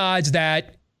are the odds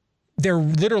that they're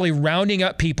literally rounding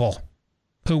up people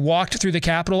who walked through the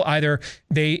Capitol? Either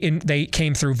they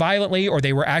came through violently or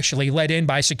they were actually let in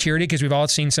by security, because we've all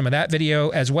seen some of that video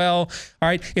as well. All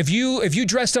right. If you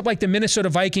dressed up like the Minnesota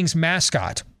Vikings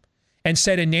mascot and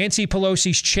sat in Nancy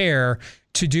Pelosi's chair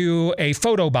to do a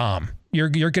photo bomb, you're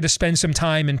going to spend some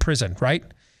time in prison, right?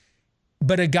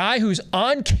 But a guy who's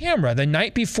on camera the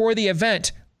night before the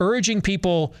event urging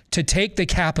people to take the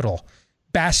Capitol,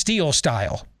 Bastille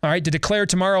style, all right, to declare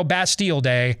tomorrow Bastille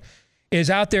Day, is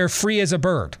out there free as a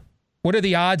bird. What are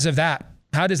the odds of that?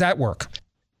 How does that work?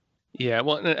 Yeah,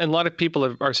 well, and a lot of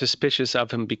people are suspicious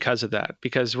of him because of that,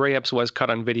 because Ray Epps was caught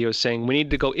on video saying, we need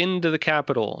to go into the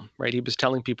Capitol, right? He was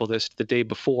telling people this the day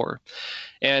before.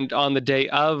 And on the day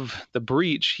of the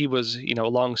breach, he was,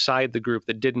 alongside the group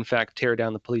that did, in fact, tear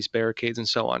down the police barricades and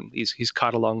so on. He's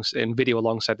caught in video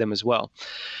alongside them as well.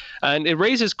 And it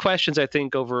raises questions, I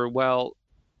think, over, well,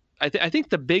 I think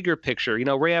the bigger picture,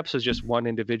 Ray Epps was just one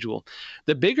individual.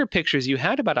 The bigger picture is you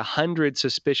had about 100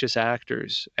 suspicious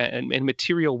actors and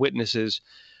material witnesses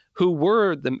who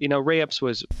were Ray Epps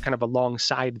was kind of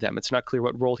alongside them. It's not clear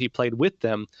what role he played with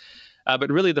them. But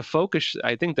really the focus,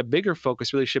 I think the bigger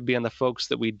focus really should be on the folks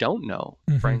that we don't know,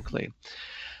 frankly.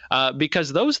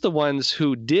 Because those are the ones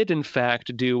who did, in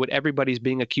fact, do what everybody's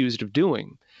being accused of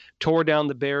doing. Tore down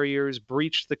the barriers,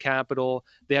 breached the Capitol.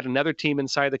 They had another team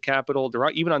inside the Capitol. They're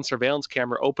even on surveillance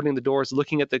camera, opening the doors,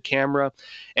 looking at the camera,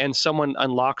 and someone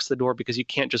unlocks the door because you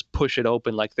can't just push it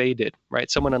open like they did,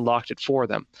 right? Someone unlocked it for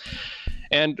them.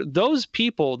 And those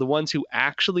people, the ones who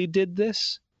actually did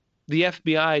this, the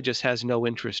FBI just has no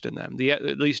interest in them,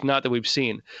 at least not that we've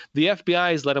seen. The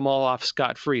FBI has let them all off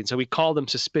scot-free. And so we call them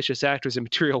suspicious actors and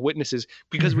material witnesses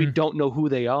because we don't know who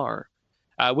they are.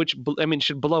 Which,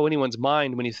 should blow anyone's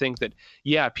mind when you think that,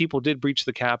 people did breach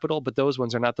the Capitol, but those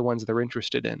ones are not the ones they're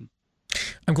interested in.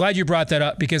 I'm glad you brought that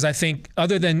up, because I think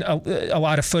other than a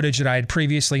lot of footage that I had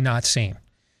previously not seen,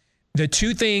 the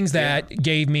two things that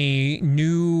gave me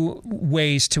new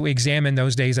ways to examine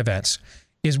those days' events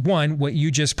is, one, what you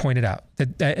just pointed out,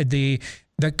 that the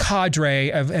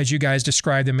cadre of, as you guys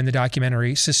described them in the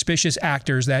documentary, suspicious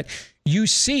actors that you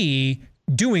see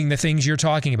doing the things you're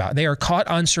talking about. They are caught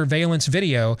on surveillance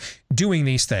video doing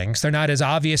these things. They're not as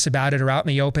obvious about it or out in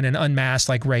the open and unmasked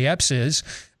like Ray Epps is,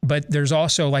 but there's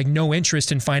also no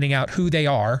interest in finding out who they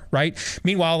are, right?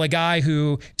 Meanwhile, a guy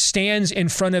who stands in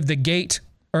front of the gate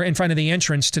or in front of the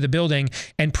entrance to the building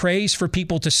and prays for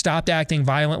people to stop acting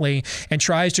violently and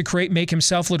tries to make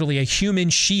himself literally a human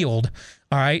shield,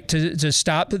 all right, to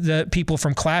stop the people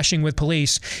from clashing with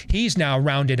police. He's now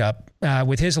rounded up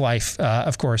with his life,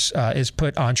 of course, is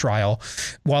put on trial,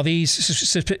 while these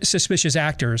suspicious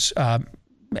actors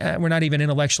were not even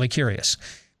intellectually curious.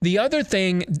 The other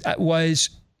thing was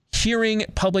hearing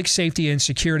public safety and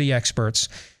security experts,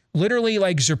 literally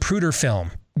like Zapruder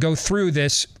film, go through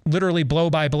this literally blow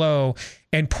by blow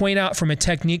and point out from a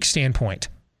technique standpoint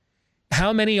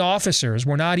how many officers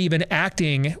were not even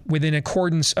acting within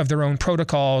accordance of their own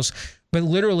protocols, but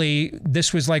literally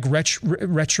this was like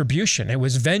retribution. It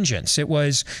was vengeance. It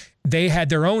was they had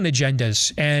their own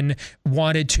agendas and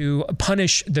wanted to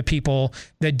punish the people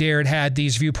that had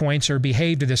these viewpoints or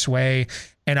behaved this way.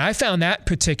 And I found that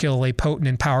particularly potent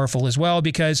and powerful as well,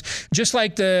 because just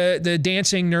like the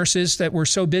dancing nurses that were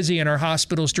so busy in our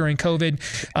hospitals during COVID,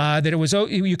 that it was,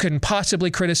 you couldn't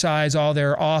possibly criticize all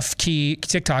their off-key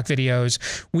TikTok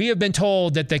videos. We have been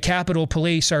told that the Capitol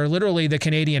Police are literally the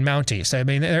Canadian Mounties. I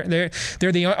mean,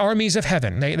 they're the armies of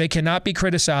heaven. They cannot be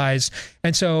criticized.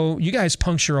 And so you guys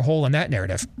puncture a hole in that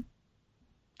narrative.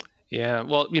 Yeah,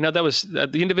 well, that was the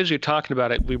individual you're talking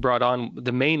about. We brought on,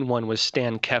 the main one was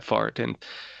Stan Kefart, and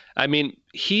I mean,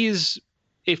 he's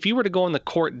if you were to go in the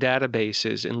court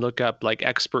databases and look up like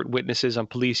expert witnesses on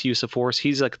police use of force,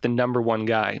 he's like the number one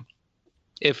guy.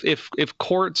 If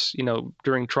courts,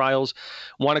 during trials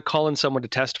want to call in someone to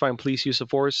testify on police use of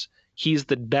force, he's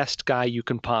the best guy you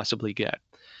can possibly get.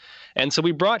 And so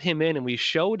we brought him in and we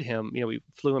showed him, we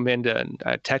flew him into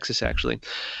Texas actually,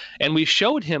 and we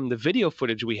showed him the video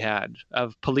footage we had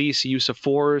of police use of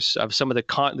force, of some of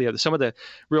the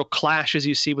real clashes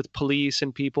you see with police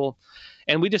and people.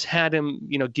 And we just had him,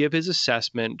 give his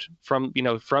assessment from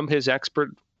his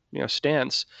expert,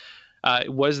 stance.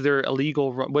 Was there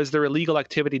illegal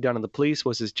activity done in the police?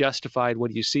 Was this justified? What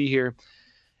do you see here?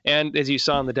 And as you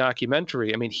saw in the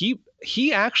documentary, I mean,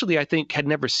 he actually, I think, had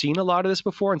never seen a lot of this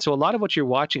before. And so a lot of what you're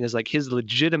watching is like his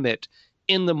legitimate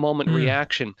in the moment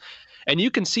reaction. And you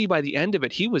can see by the end of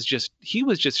it, he was just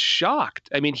shocked.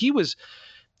 I mean,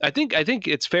 I think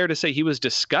it's fair to say he was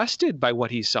disgusted by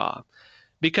what he saw,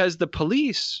 because the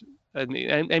police, I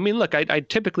mean, look, I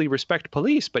typically respect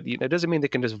police, but it doesn't mean they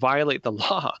can just violate the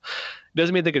law. It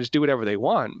doesn't mean they can just do whatever they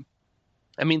want.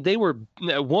 I mean, they were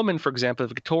a woman, for example,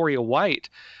 Victoria White.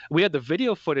 We had the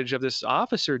video footage of this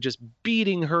officer just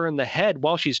beating her in the head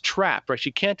while she's trapped, right?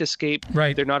 She can't escape.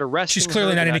 Right. They're not arresting her. She's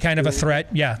clearly not any kind of a threat.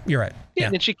 Yeah, you're right.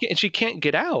 Yeah. And she can't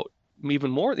get out.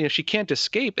 Even more, she can't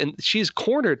escape, and she's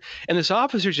cornered. And this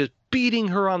officer's just beating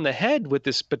her on the head with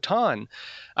this baton,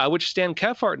 which Stan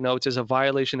Kefart notes as a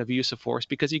violation of use of force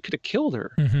because he could have killed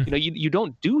her. Mm-hmm. You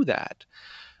don't do that.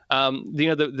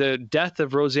 The death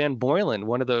of Roseanne Boyland,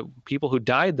 one of the people who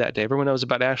died that day. Everyone knows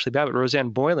about Ashley Babbitt. Roseanne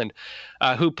Boyland,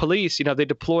 who police, they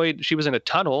deployed. She was in a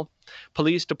tunnel.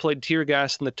 Police deployed tear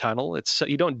gas in the tunnel.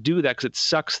 You don't do that because it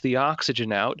sucks the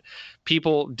oxygen out.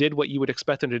 People did what you would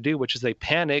expect them to do, which is they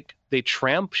panic.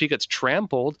 She gets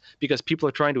trampled because people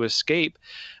are trying to escape.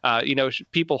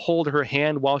 People hold her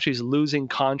hand while she's losing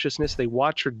consciousness. They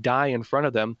watch her die in front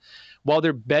of them while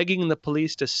they're begging the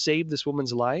police to save this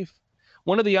woman's life.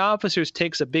 One of the officers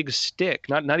takes a big stick,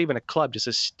 not even a club, just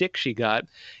a stick she got,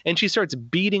 and she starts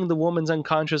beating the woman's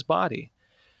unconscious body.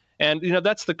 And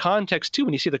that's the context too.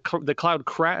 When you see the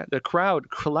crowd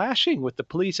clashing with the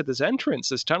police at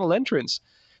this tunnel entrance,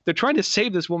 they're trying to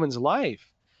save this woman's life,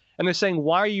 and they're saying,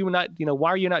 "Why are you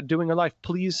not doing her life?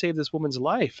 Please save this woman's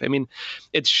life." I mean,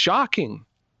 it's shocking.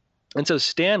 And so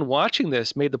Stan, watching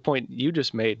this, made the point you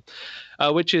just made,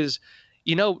 which is,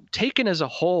 taken as a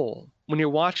whole, when you're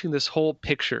watching this whole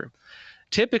picture,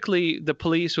 typically the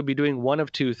police would be doing one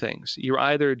of two things. You're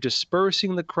either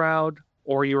dispersing the crowd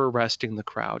or you're arresting the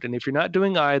crowd. And if you're not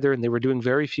doing either, and they were doing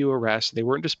very few arrests, they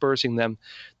weren't dispersing them,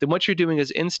 then what you're doing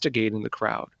is instigating the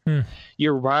crowd.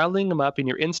 You're riling them up and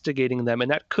you're instigating them,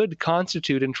 and that could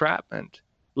constitute entrapment.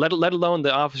 Let alone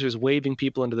the officers waving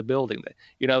people into the building.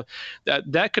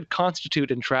 That could constitute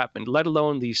entrapment, let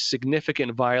alone the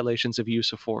significant violations of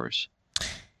use of force.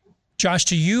 Josh,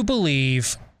 do you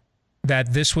believe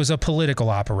that this was a political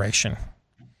operation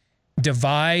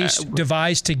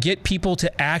devised to get people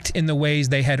to act in the ways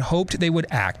they had hoped they would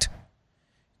act,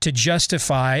 to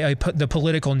justify the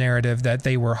political narrative that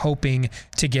they were hoping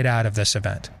to get out of this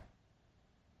event?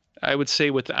 I would say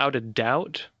without a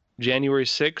doubt, January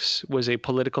 6th was a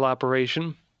political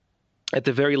operation. At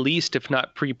the very least, if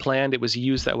not pre-planned, it was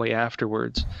used that way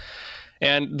afterwards.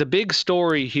 And the big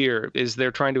story here is they're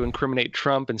trying to incriminate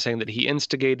Trump and saying that he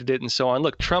instigated it and so on.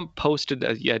 Look, Trump posted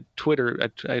a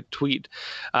tweet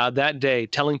that day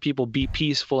telling people be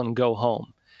peaceful and go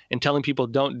home, and telling people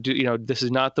don't do, this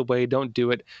is not the way, don't do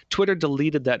it. Twitter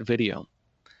deleted that video.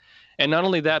 And not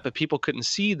only that, but people couldn't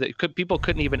see that. People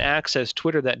couldn't even access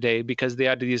Twitter that day because they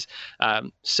had these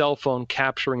cell phone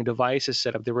capturing devices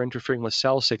set up. They were interfering with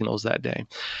cell signals that day.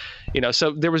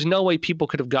 So there was no way people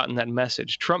could have gotten that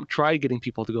message. Trump tried getting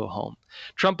people to go home.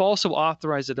 Trump also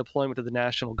authorized the deployment of the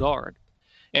National Guard.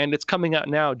 And it's coming out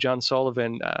now. John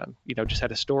Sullivan, just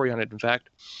had a story on it. In fact,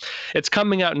 it's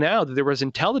coming out now that there was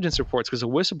intelligence reports, because a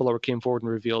whistleblower came forward and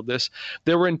revealed this.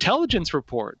 There were intelligence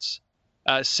reports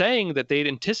saying that they'd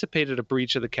anticipated a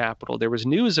breach of the Capitol. There was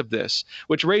news of this,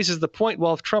 which raises the point,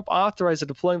 well, if Trump authorized the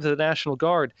deployment of the National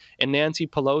Guard and Nancy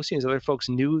Pelosi and other folks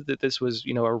knew that this was,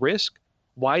 a risk,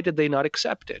 why did they not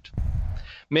accept it?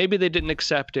 Maybe they didn't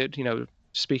accept it,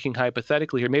 speaking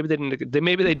hypothetically here, maybe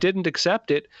they didn't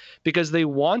accept it because they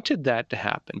wanted that to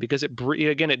happen, because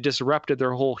it disrupted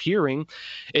their whole hearing.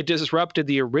 It disrupted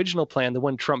the original plan, the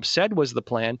one Trump said was the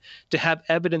plan, to have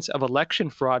evidence of election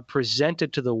fraud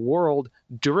presented to the world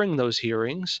during those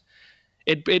hearings.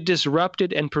 It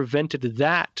disrupted and prevented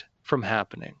that from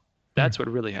happening. That's what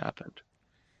really happened.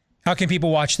 How can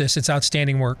people watch this? It's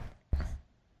outstanding work.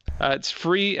 It's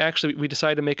free. Actually, we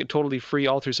decided to make it totally free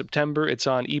all through September. It's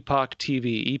on Epoch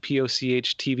TV,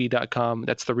 EPOCHTV.com.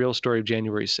 That's the real story of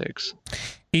January 6th.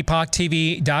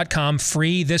 EpochTV.com,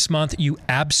 free this month. You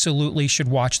absolutely should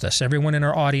watch this. Everyone in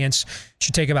our audience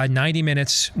should take about 90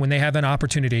 minutes when they have an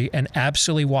opportunity and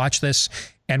absolutely watch this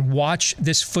and watch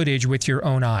this footage with your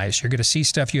own eyes. You're going to see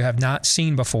stuff you have not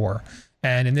seen before.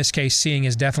 And in this case, seeing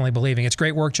is definitely believing. It's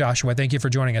great work, Joshua. Thank you for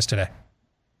joining us today.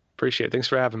 Appreciate it. Thanks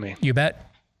for having me. You bet.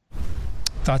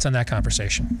 Thoughts on that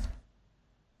conversation?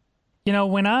 You know,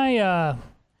 when I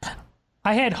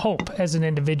had hope as an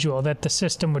individual that the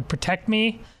system would protect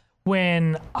me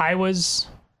when I was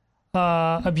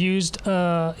abused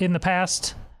in the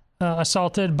past,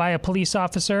 assaulted by a police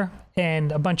officer,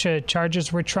 and a bunch of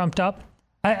charges were trumped up.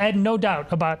 I had no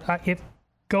doubt about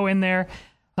go in there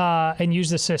and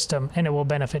use the system, and it will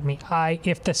benefit me.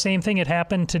 If the same thing had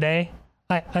happened today,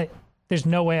 there's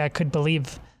no way I could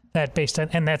believe that based on,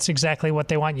 and that's exactly what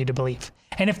they want you to believe.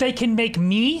 And if they can make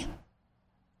me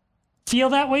feel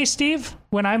that way, Steve,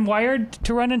 when I'm wired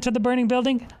to run into the burning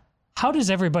building, how does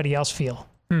everybody else feel?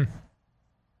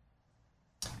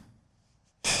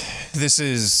 This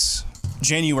is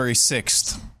January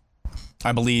 6th,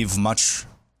 I believe, much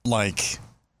like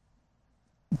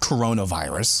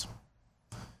coronavirus.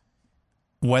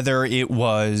 Whether it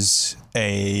was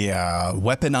a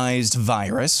weaponized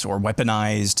virus or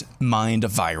weaponized mind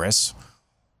virus,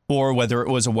 or whether it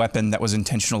was a weapon that was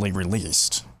intentionally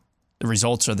released, the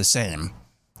results are the same.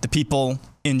 The people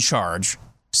in charge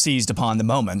seized upon the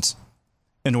moment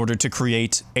in order to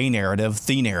create a narrative,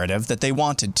 the narrative that they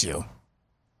wanted to.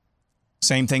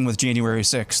 Same thing with January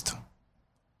 6th.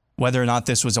 Whether or not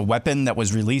this was a weapon that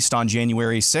was released on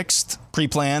January 6th,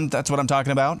 pre-planned, that's what I'm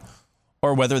talking about,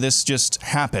 or whether this just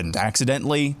happened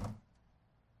accidentally,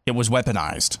 it was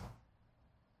weaponized.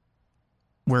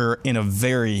 We're in a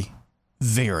very,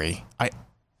 very,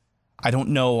 I don't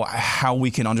know how we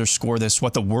can underscore this,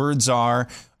 what the words are,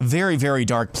 very, very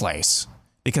dark place.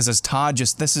 Because as Todd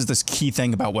this is this key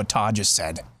thing about what Todd just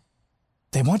said.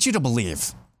 They want you to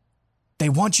believe. They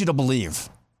want you to believe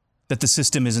that the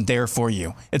system isn't there for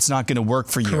you. It's not going to work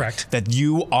for you. Correct. That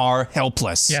you are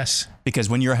helpless. Yes. Because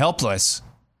when you're helpless,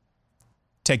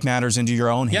 take matters into your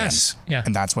own hands. Yes. Yeah.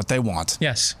 And that's what they want.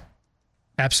 Yes.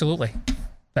 Absolutely.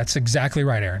 That's exactly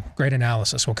right, Aaron. Great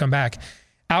analysis. We'll come back.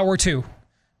 Hour 2.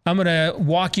 I'm going to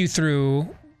walk you through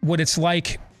what it's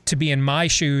like to be in my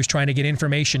shoes trying to get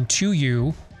information to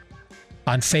you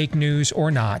on fake news or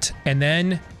not. And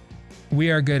then we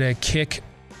are going to kick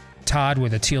Todd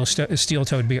with a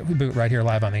steel-toed boot right here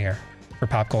live on the air for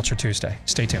Pop Culture Tuesday.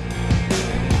 Stay tuned.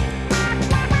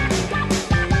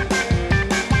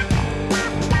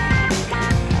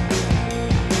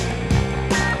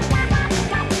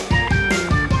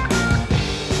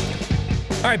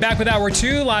 All right, back with Hour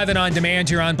 2, live and on demand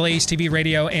here on Blaze TV,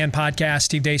 radio, and podcast.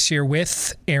 Steve Deace here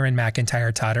with Aaron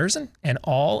McIntyre, Todd Erzen, and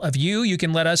all of you. You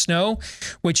can let us know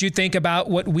what you think about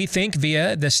what we think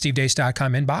via the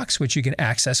stevedeace.com inbox, which you can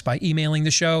access by emailing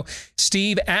the show,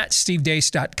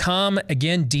 steve@stevedeace.com.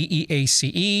 Again,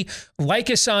 DEACE. Like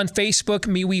us on Facebook,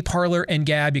 MeWe, Parler, and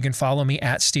Gab. You can follow me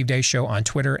at Steve Deace Show on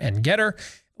Twitter and Getter.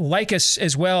 Like us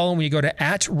as well when you go to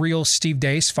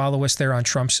 @RealSteveDeace. Follow us there on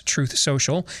Trump's Truth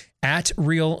Social,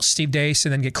 @RealSteveDeace,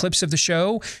 and then get clips of the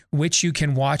show, which you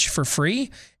can watch for free.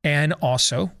 And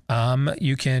also,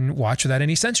 you can watch without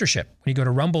any censorship. When you go to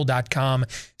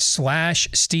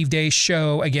rumble.com/Steve Deace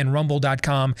Show, again,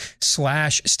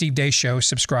 rumble.com/Steve Deace Show,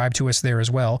 subscribe to us there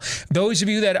as well. Those of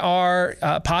you that are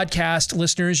podcast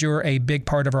listeners, you're a big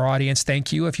part of our audience.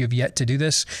 Thank you. If you've yet to do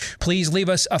this, please leave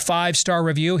us a 5-star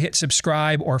review, hit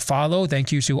subscribe or follow.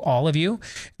 Thank you to all of you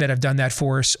that have done that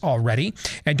for us already.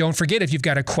 And don't forget, if you've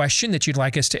got a question that you'd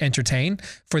like us to entertain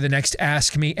for the next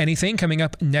Ask Me Anything coming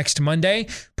up next Monday,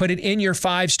 put it in your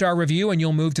 5-star review and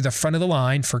you'll move to the front of the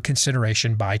line for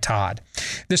consideration by Todd.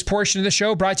 This portion of the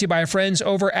show brought to you by our friends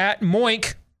over at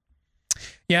Moink.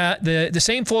 Yeah, the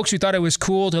same folks who thought it was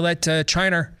cool to let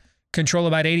China control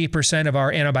about 80% of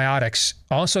our antibiotics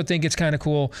also think it's kind of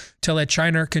cool to let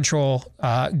China control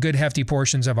good hefty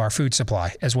portions of our food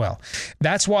supply as well.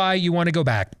 That's why you want to go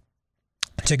back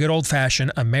to good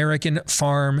old-fashioned American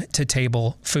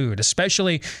farm-to-table food,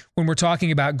 especially when we're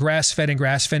talking about grass-fed and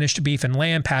grass-finished beef and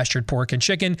lamb, pastured pork and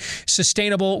chicken,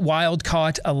 sustainable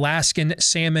wild-caught Alaskan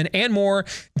salmon, and more,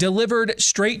 delivered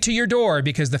straight to your door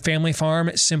because the family farm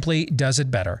simply does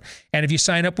it better. And if you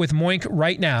sign up with Moink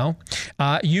right now,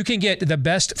 you can get the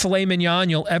best filet mignon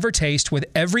you'll ever taste with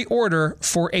every order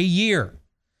for a year.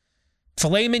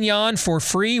 Filet mignon for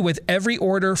free with every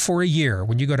order for a year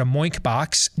when you go to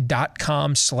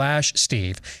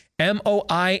moinkbox.com/Steve.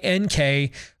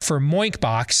 MOINK for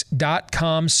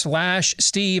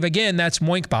moinkbox.com/Steve. Again, that's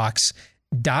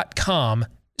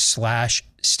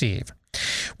moinkbox.com/Steve.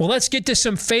 Well, let's get to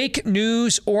some fake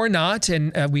news or not.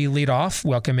 And we lead off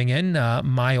welcoming in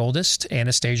my oldest,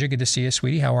 Anastasia. Good to see you,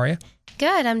 sweetie. How are you?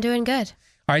 Good. I'm doing good.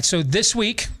 All right. So this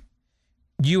week,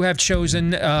 you have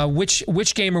chosen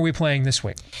which game are we playing this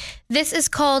week? This is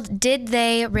called Did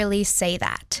They Really Say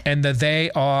That? And they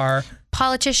are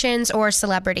politicians or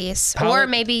celebrities, or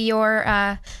maybe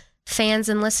your fans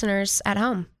and listeners at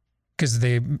home. Because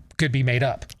they could be made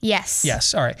up. Yes.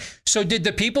 Yes. All right. So did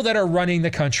the people that are running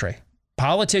the country,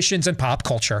 politicians and pop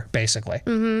culture, basically,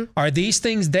 are these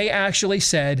things they actually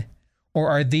said, or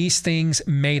are these things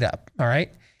made up? All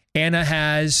right. Anna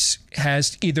has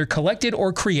either collected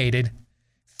or created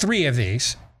 3 of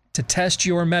these to test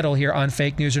your mettle here on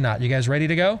fake news or not. You guys ready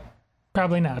to go?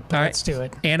 Probably not, but let's do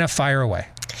it. Anna, fire away.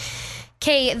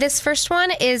 Okay, this first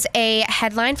one is a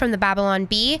headline from the Babylon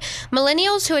Bee.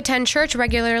 Millennials who attend church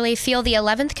regularly feel the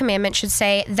 11th commandment should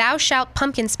say, "Thou shalt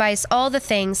pumpkin spice all the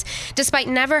things," despite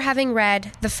never having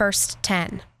read the first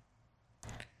 10.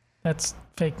 That's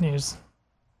fake news.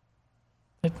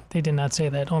 They did not say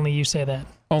that. Only you say that.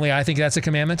 Only I think that's a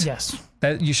commandment? Yes.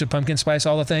 That you should pumpkin spice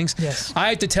all the things? Yes. I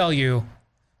have to tell you,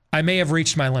 I may have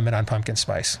reached my limit on pumpkin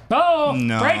spice. Oh,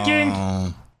 no.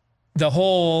 Breaking! The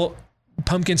whole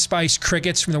pumpkin spice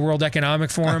crickets from the World Economic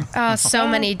Forum. Oh, so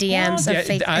many DMs of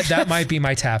fake that might be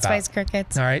my tap out. Spice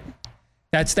crickets. All right.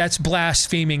 That's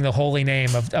blaspheming the holy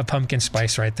name of pumpkin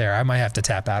spice right there. I might have to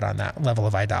tap out on that level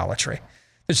of idolatry.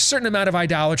 There's a certain amount of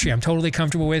idolatry I'm totally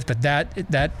comfortable with, but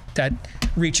that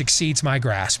reach exceeds my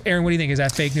grasp. Aaron, what do you think? Is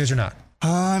that fake news or not?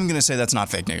 I'm going to say that's not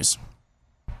fake news.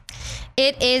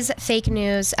 It is fake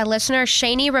news. A listener,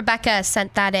 Shani Rebecca,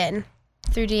 sent that in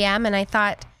through DM, and I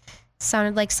thought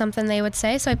sounded like something they would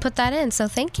say, so I put that in. So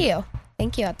thank you.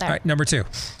 Thank you out there. All right, number 2.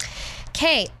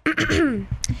 Okay.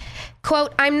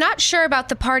 Quote, "I'm not sure about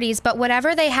the parties, but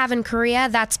whatever they have in Korea,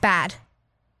 that's bad."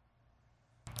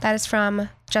 That is from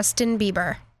Justin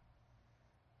Bieber.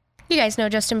 You guys know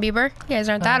Justin Bieber? You guys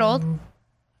aren't that old.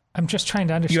 I'm just trying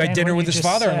to understand. You had dinner what with you his just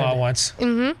father-in-law said. once.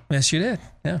 Mm-hmm. Yes, you did.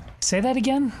 Yeah. Say that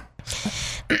again.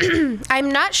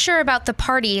 I'm not sure about the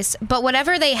parties, but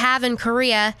whatever they have in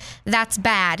Korea, that's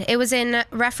bad. It was in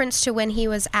reference to when he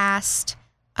was asked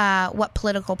what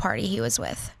political party he was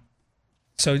with.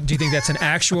 So do you think that's an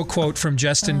actual quote from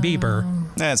Justin Bieber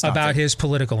about his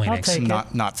political leanings?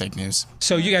 Not fake news.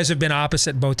 So you guys have been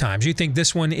opposite both times. You think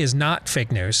this one is not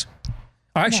fake news?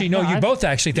 Actually, no, you both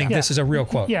actually think this is a real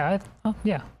quote. Yeah.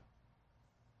 Yeah.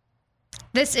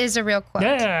 This is a real quote.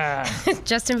 Yeah.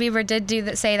 Justin Bieber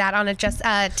did say that on a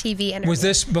TV interview. Was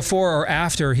this before or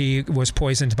after he was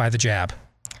poisoned by the jab?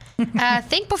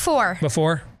 Think before.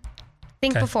 Before?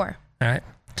 Think Okay. before. All right.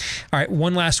 All right,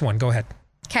 one last one. Go ahead.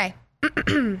 Okay.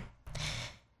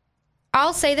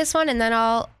 I'll say this one, and then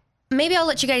maybe I'll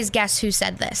let you guys guess who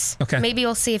said this. Okay. Maybe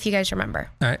we'll see if you guys remember.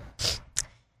 All right.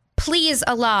 Please,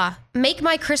 Allah, make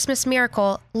my Christmas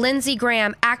miracle. Lindsey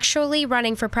Graham actually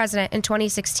running for president in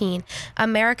 2016.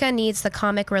 America needs the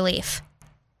comic relief.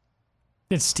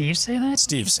 Did Steve say that?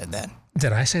 Steve said that.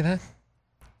 Did I say that?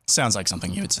 Sounds like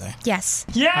something you would say. Yes.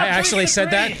 Yeah. I actually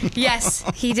said that? Yes,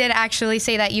 he did actually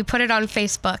say that. You put it on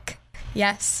Facebook.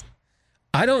 Yes.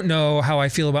 I don't know how I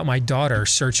feel about my daughter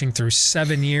searching through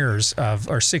 6 years of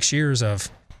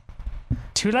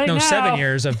Too late no, now. 7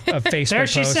 years of Facebook There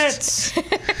she posts. sits.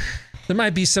 There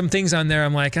might be some things on there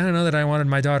I'm like, I don't know that I wanted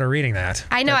my daughter reading that.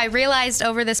 I know. I realized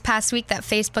over this past week that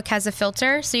Facebook has a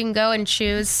filter, so you can go and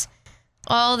choose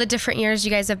all the different years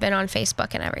you guys have been on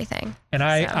Facebook and everything. And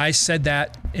I said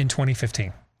that in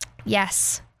 2015.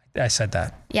 Yes. I said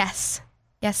that. Yes.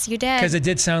 Yes, you did. Because it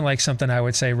did sound like something I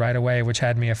would say right away, which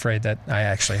had me afraid that I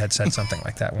actually had said something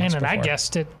like that once And I before.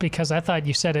 guessed it because I thought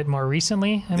you said it more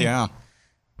recently. Yeah.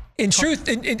 In truth,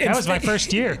 that was my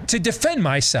first year. To defend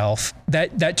myself,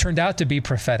 that turned out to be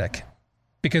prophetic,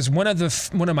 because one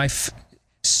of my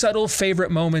subtle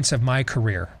favorite moments of my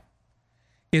career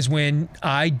is when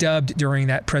I dubbed during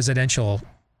that presidential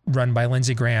run by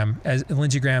Lindsey Graham, as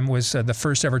Lindsey Graham was the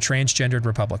first ever transgendered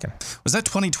Republican. Was that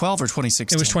 2012 or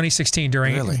 2016? It was 2016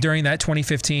 during that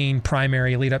 2015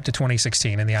 primary lead up to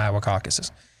 2016 in the Iowa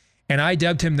caucuses. And I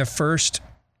dubbed him the first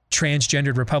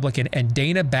transgendered Republican, and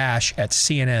Dana Bash at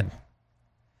CNN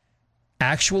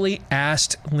actually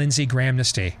asked Lindsey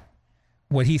Grahamnesty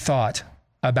what he thought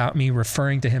about me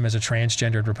referring to him as a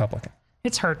transgendered Republican.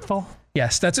 It's hurtful.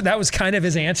 Yes, that was kind of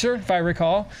his answer, if I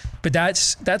recall. But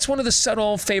that's one of the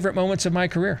subtle favorite moments of my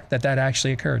career that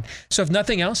actually occurred. So if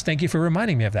nothing else, thank you for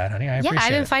reminding me of that, honey. I appreciate it. Yeah,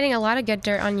 I've been finding a lot of good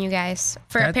dirt on you guys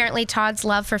for apparently Todd's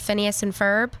love for Phineas and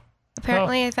Ferb.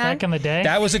 apparently, I found. Back in the day.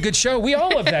 That was a good show. We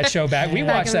all loved that show back. We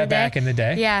watched that back in the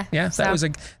day. Yeah. Yeah, that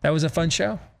was a fun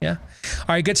show. Yeah.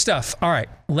 All right, good stuff. All right,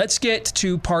 let's get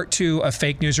to part 2 of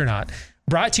Fake News or Not.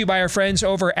 Brought to you by our friends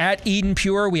over at Eden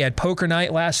Pure. We had poker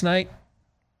night last night.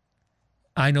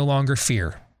 I no longer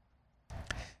fear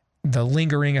the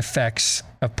lingering effects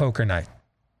of poker night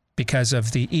because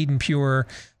of the Eden Pure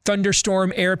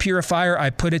Thunderstorm air purifier. I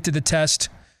put it to the test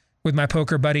with my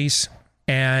poker buddies,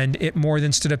 and it more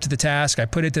than stood up to the task. I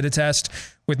put it to the test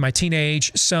with my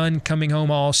teenage son coming home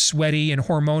all sweaty and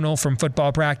hormonal from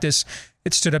football practice.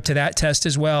 It stood up to that test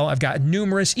as well. I've got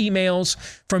numerous emails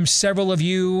from several of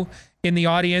you in the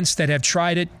audience that have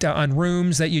tried it on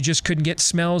rooms that you just couldn't get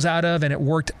smells out of, and it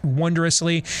worked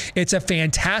wondrously. It's a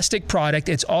fantastic product.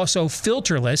 It's also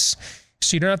filterless,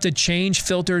 so you don't have to change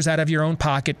filters out of your own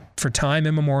pocket for time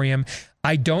immemorial.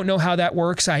 I don't know how that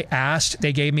works. I asked.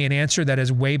 They gave me an answer that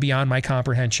is way beyond my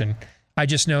comprehension. I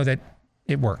just know that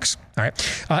it works. All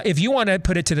right. If you want to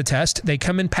put it to the test, they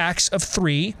come in packs of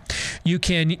 3. You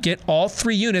can get all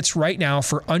 3 units right now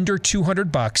for under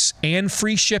 $200 and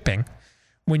free shipping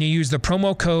when you use the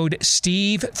promo code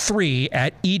STEVE3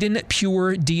 at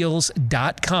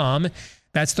EdenPureDeals.com.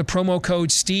 That's the promo code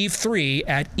STEVE3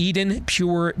 at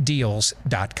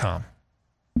EdenPureDeals.com.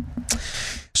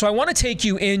 So I want to take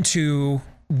you into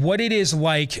what it is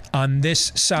like on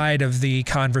this side of the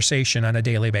conversation on a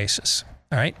daily basis.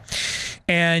 All right.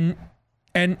 And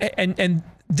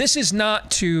this is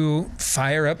not to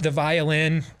fire up the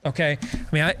violin. Okay. I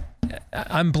mean,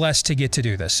 I'm blessed to get to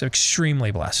do this,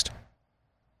 extremely blessed,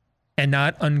 and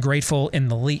not ungrateful in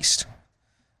the least.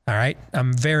 All right.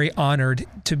 I'm very honored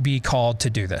to be called to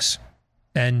do this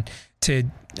and to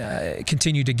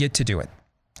continue to get to do it.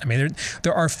 I mean,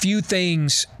 there are few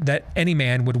things that any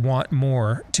man would want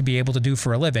more to be able to do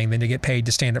for a living than to get paid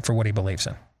to stand up for what he believes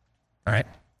in. All right.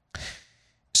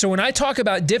 So when I talk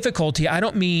about difficulty, I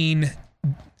don't mean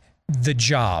the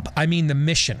job. I mean the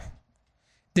mission.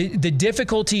 The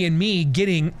difficulty in me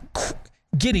getting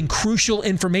crucial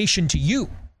information to you.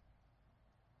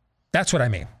 That's what I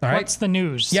mean. All right. What's the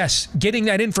news? Yes, getting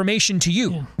that information to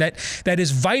you. Yeah. That is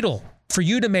vital for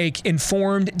you to make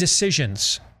informed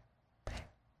decisions.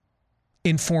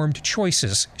 Informed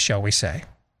choices, shall we say.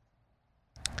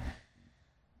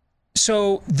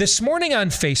 So this morning on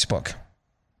Facebook,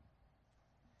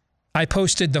 I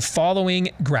posted the following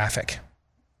graphic.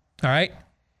 All right.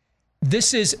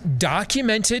 This is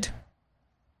documented,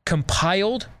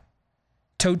 compiled,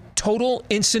 total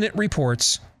incident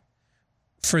reports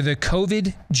for the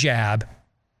COVID jab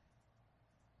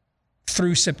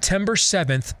through September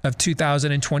 7th of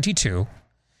 2022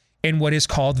 in what is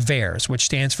called VAERS, which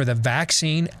stands for the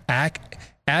Vaccine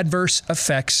Adverse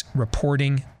Effects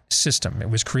Reporting System. It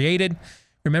was created,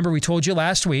 remember we told you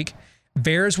last week,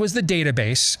 VAERS was the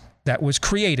database that was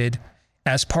created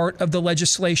as part of the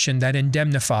legislation that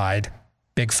indemnified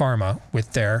Big Pharma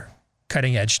with their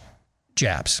cutting-edge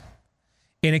jabs.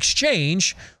 In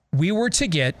exchange, we were to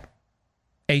get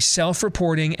a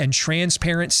self-reporting and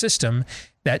transparent system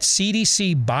that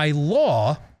CDC by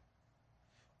law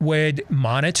would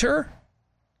monitor,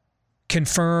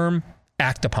 confirm,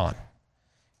 act upon.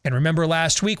 And remember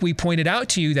last week we pointed out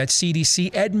to you that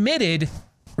CDC admitted,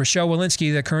 Rochelle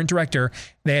Walensky, the current director,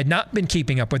 they had not been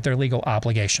keeping up with their legal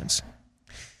obligations.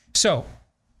 So,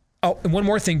 and one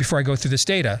more thing before I go through this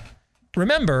data.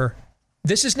 Remember,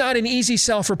 this is not an easy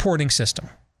self-reporting system.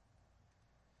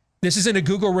 This isn't a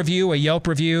Google review, a Yelp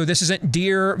review. This isn't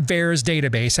Dear VAERS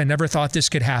database. I never thought this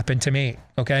could happen to me,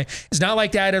 okay? It's not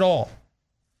like that at all.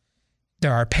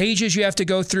 There are pages you have to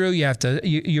go through.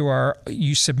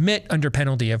 You submit under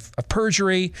penalty of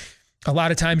perjury. A lot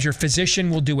of times your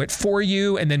physician will do it for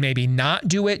you and then maybe not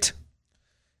do it.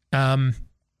 If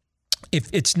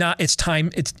it's not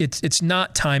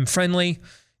time friendly.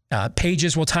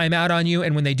 Pages will time out on you,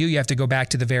 and when they do, you have to go back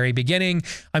to the very beginning.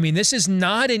 I mean, this is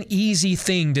not an easy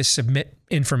thing to submit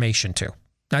information to.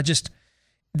 Not just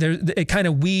it kind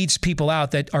of weeds people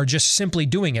out that are just simply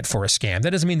doing it for a scam.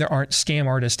 That doesn't mean there aren't scam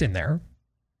artists in there.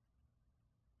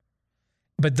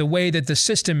 But the way that the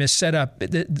system is set up,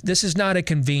 this is not a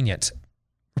convenient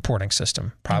reporting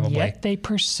system, probably. And yet they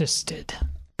persisted.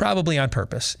 Probably on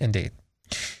purpose, indeed.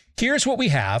 Here's what we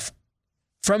have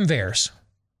from VAERS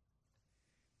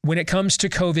when it comes to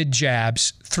COVID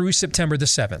jabs through September the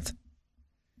 7th.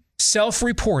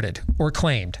 Self-reported or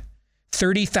claimed,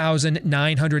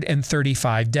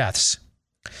 30,935 deaths,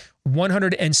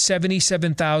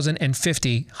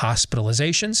 177,050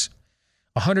 hospitalizations,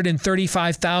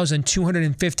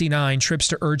 135,259 trips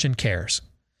to urgent cares,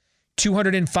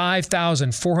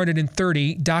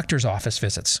 205,430 doctor's office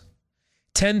visits,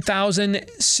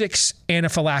 10,006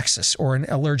 anaphylaxis or an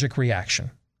allergic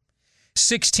reaction,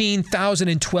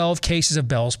 16,012 cases of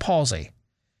Bell's palsy,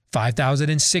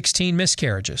 5,016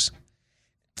 miscarriages,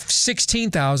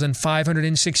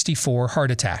 16,564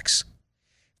 heart attacks,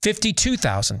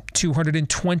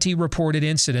 52,220 reported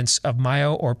incidents of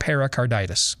myo or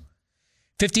pericarditis,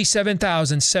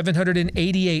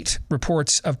 57,788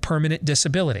 reports of permanent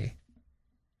disability,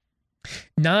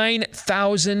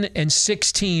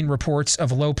 9,016 reports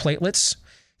of low platelets,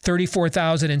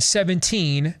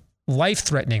 34,017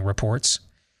 life-threatening reports,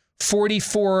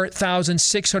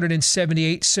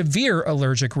 44,678 severe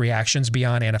allergic reactions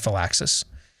beyond anaphylaxis,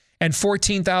 and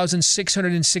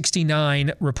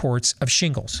 14,669 reports of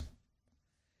shingles.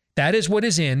 That is what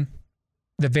is in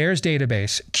the VAERS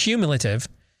database, cumulative,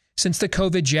 since the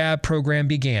COVID jab program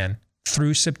began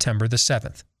through September the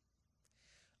 7th.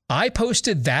 I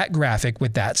posted that graphic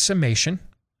with that summation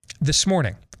this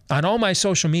morning on all my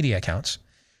social media accounts,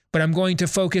 but I'm going to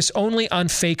focus only on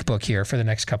Fakebook here for the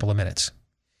next couple of minutes.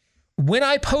 When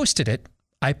I posted it,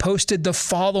 I posted the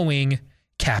following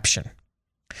caption.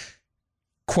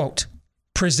 Quote,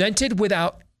 presented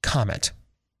without comment.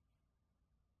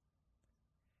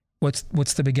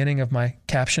 What's the beginning of my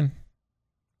caption?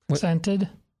 Presented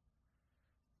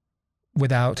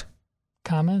without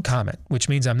comment, which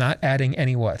means I'm not adding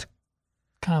any what?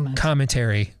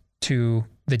 Commentary to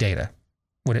the data.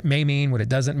 What it may mean, what it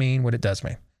doesn't mean, what it does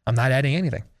mean. I'm not adding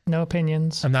anything. No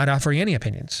opinions. I'm not offering any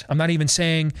opinions. I'm not even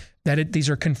saying that these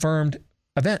are confirmed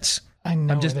events. I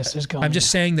know where this is going. I'm just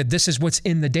saying that this is what's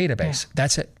in the database. Yeah.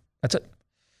 That's it. That's it.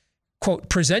 Quote,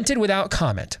 presented without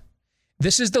comment.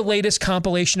 This is the latest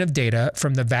compilation of data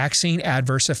from the Vaccine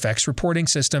Adverse Effects Reporting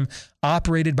System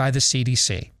operated by the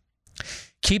CDC.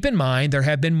 Keep in mind, there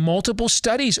have been multiple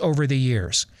studies over the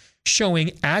years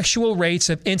showing actual rates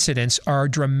of incidence are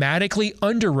dramatically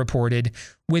underreported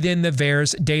within the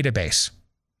VAERS database,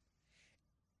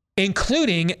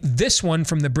 including this one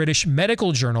from the British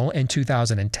Medical Journal in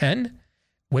 2010,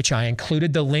 which I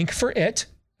included the link for it.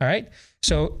 All right.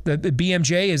 So the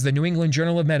BMJ is the New England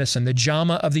Journal of Medicine, the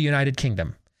JAMA of the United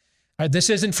Kingdom.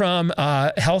 This isn't from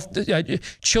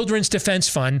Children's Defense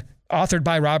Fund, authored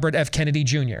by Robert F. Kennedy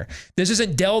Jr. This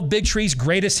isn't Del Bigtree's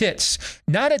greatest hits.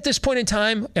 Not at this point in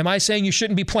time am I saying you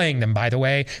shouldn't be playing them, by the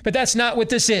way, but that's not what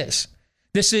this is.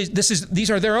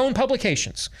 These are their own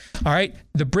publications. All right.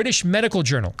 The British Medical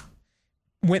Journal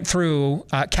went through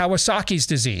Kawasaki's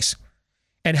disease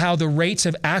and how the rates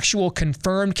of actual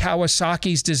confirmed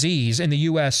Kawasaki's disease in the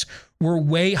U.S. were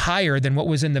way higher than what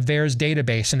was in the VAERS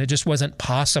database, and it just wasn't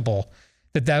possible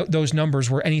that those numbers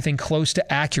were anything close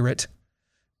to accurate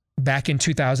back in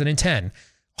 2010.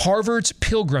 Harvard's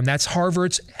Pilgrim, that's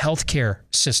Harvard's healthcare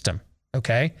system,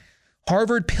 okay?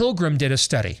 Harvard Pilgrim did a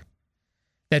study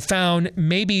that found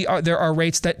maybe there are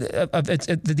rates that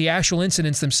the actual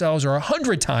incidents themselves are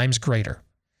 100 times greater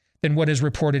than what is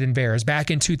reported in VAERS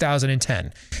back in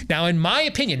 2010. Now, in my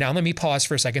opinion, now let me pause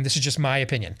for a second. This is just my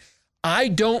opinion. I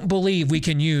don't believe we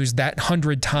can use that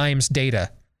 100 times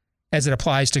data as it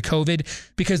applies to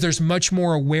COVID because there's much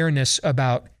more awareness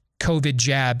about COVID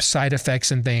jab side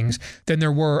effects and things than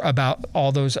there were about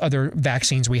all those other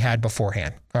vaccines we had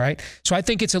beforehand. All right. So I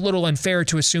think it's a little unfair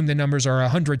to assume the numbers are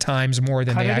 100 times more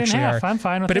than they actually are. I'm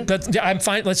fine with it. But I'm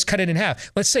fine. Let's cut it in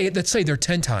half. Let's say they're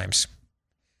 10 times.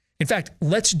 In fact,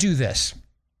 let's do this.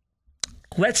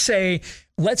 Let's say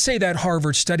that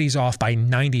Harvard study's off by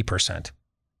 90%.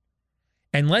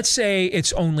 And let's say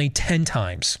it's only 10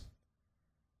 times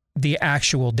the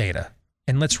actual data.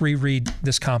 And let's reread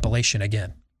this compilation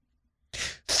again.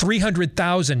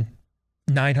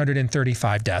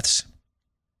 300,935 deaths.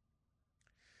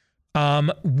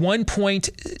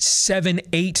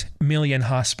 1.78 million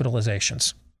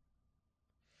hospitalizations.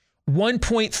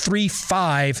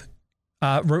 1.35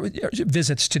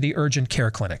 visits to the urgent care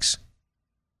clinics.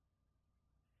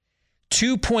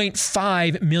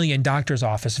 2.5 million doctor's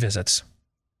office visits.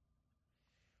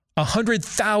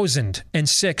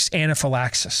 100,006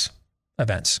 anaphylaxis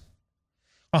events.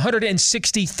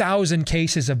 160,000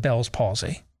 cases of Bell's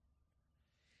palsy.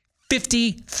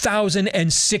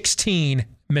 50,016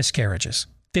 miscarriages.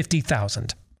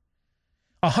 50,000.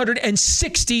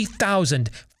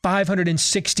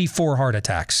 160,564 heart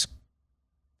attacks.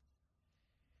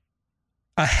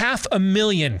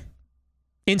 500,000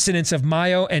 incidents of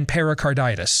myo and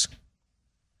pericarditis.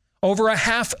 Over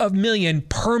 500,000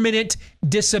 permanent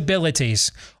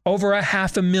disabilities. Over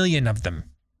 500,000 of them.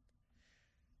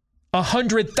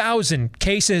 100,000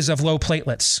 cases of low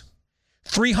platelets.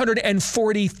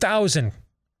 340,000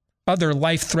 other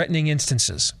life-threatening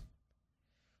instances.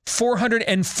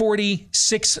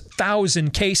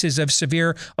 446,000 cases of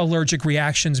severe allergic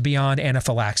reactions beyond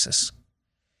anaphylaxis.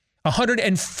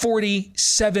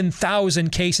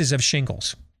 147,000 cases of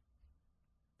shingles.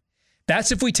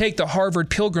 That's if we take the Harvard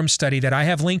Pilgrim study that I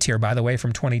have linked here, by the way,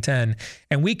 from 2010,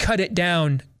 and we cut it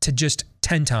down to just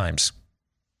 10 times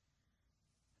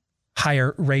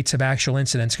higher rates of actual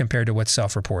incidence compared to what's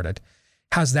self-reported.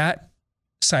 How's that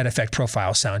side effect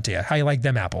profile sound to you? How you like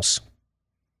them apples?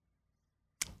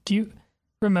 Do you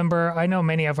remember, I know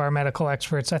many of our medical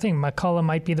experts, I think McCullough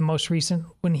might be the most recent,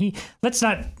 when let's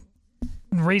not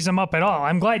raise him up at all.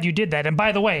 I'm glad you did that. And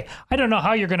by the way, I don't know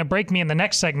how you're going to break me in the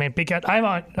next segment because I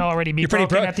might already be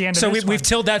broken at the end of this. So we've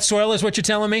tilled that soil is what you're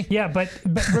telling me? Yeah, but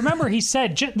remember he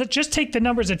said, just take the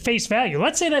numbers at face value.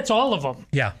 Let's say that's all of them.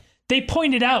 Yeah. They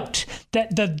pointed out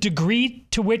that the degree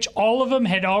to which all of them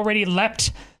had already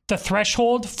leapt the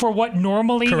threshold for what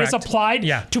normally is applied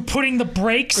to putting the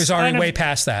brakes. It was already way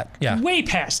past that. Yeah. Way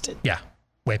past it. Yeah.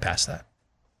 Way past that.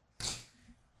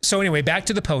 So anyway, back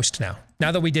to the post now.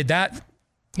 Now that we did that,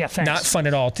 thanks. Not fun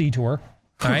at all detour.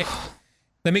 All right.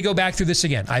 Let me go back through this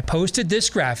again. I posted this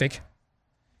graphic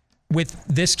with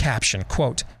this caption,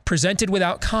 quote, presented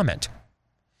without comment.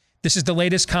 This is the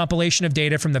latest compilation of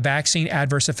data from the Vaccine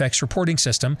Adverse Effects Reporting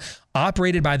System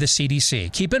operated by the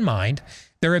CDC. Keep in mind,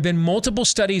 there have been multiple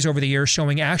studies over the years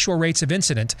showing actual rates of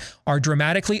incident are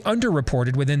dramatically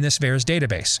underreported within this VAERS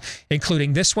database,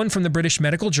 including this one from the British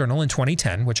Medical Journal in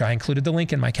 2010, which I included the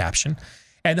link in my caption,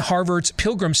 and Harvard's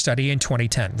Pilgrim study in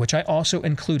 2010, which I also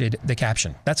included the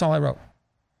caption. That's all I wrote.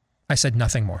 I said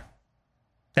nothing more.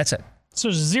 That's it. So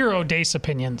 0 DACE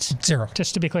opinions. 0.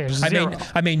 Just to be clear, 0.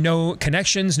 I made no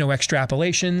connections, no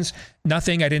extrapolations,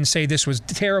 nothing. I didn't say this was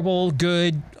terrible,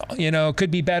 good,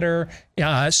 could be better,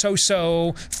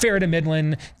 so-so, fair to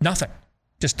Midland, nothing.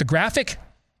 Just the graphic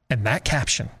and that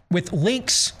caption with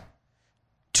links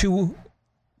to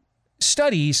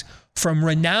studies from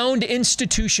renowned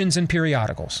institutions and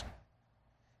periodicals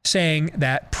saying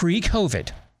that pre-COVID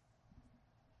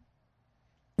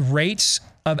rates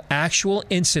of actual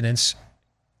incidents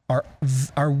are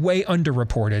way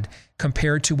underreported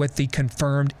compared to what the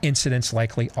confirmed incidents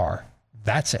likely are.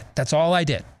 That's it. That's all I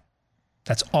did.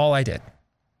 That's all I did.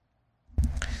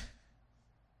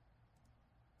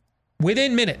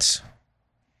 Within minutes,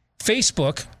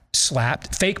 Facebook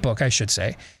slapped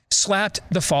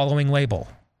the following label.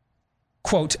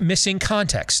 Quote, missing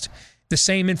context. The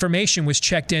same information was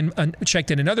checked in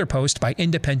another post by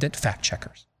independent fact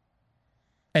checkers.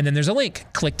 And then there's a link.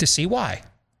 Click to see why.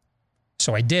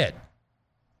 So I did.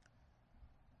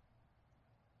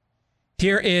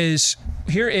 Here is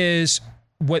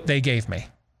what they gave me.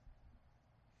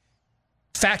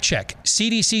 Fact check.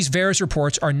 CDC's VAERS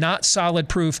reports are not solid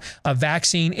proof of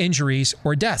vaccine injuries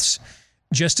or deaths.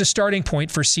 Just a starting point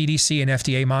for CDC and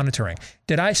FDA monitoring.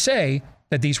 Did I say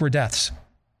that these were deaths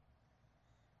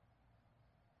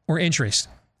or injuries?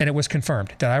 And it was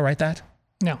confirmed. Did I write that?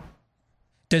 No.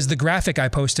 Does the graphic I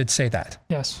posted say that?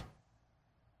 Yes.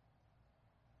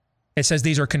 It says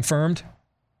these are confirmed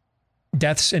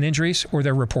deaths and injuries, or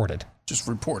they're reported? Just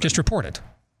reported. Just reported.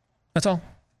 That's all.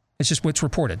 It's just what's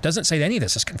reported. Doesn't say that any of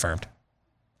this is confirmed.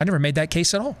 I never made that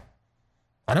case at all.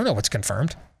 I don't know what's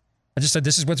confirmed. I just said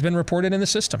this is what's been reported in the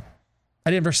system.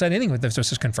 I never said anything with this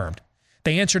is confirmed.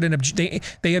 They answered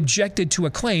they objected to a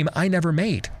claim I never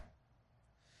made.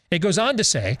 It goes on to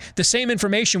say, the same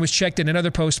information was checked in another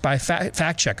post by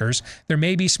fact checkers. There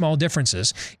may be small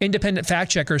differences. Independent fact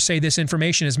checkers say this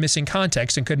information is missing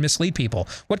context and could mislead people.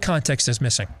 What context is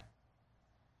missing?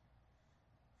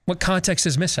 What context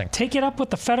is missing? Take it up with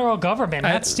the federal government,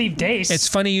 not Steve Deace. It's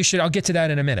funny you should. I'll get to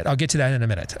that in a minute.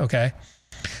 Okay?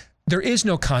 There is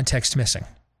no context missing.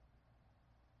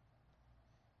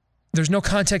 There's no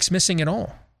context missing at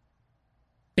all.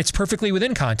 It's perfectly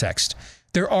within context.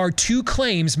 There are 2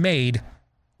 claims made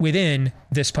within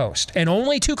this post, and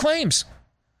only 2 claims.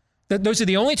 Those are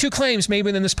the only 2 claims made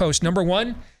within this post. Number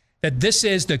 1, that this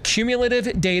is the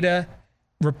cumulative data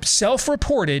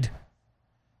self-reported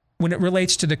when it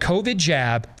relates to the COVID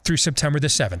jab through September the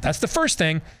 7th. That's the first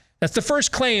thing. That's the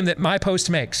first claim that my post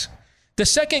makes. The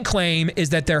second claim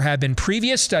is that there have been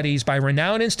previous studies by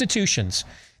renowned institutions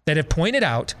that have pointed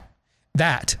out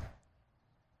that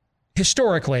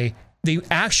historically, the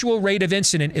actual rate of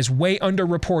incident is way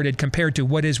underreported compared to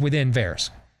what is within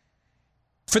VAERS.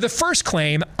 For the first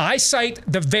claim, I cite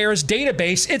the VAERS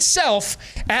database itself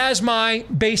as my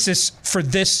basis for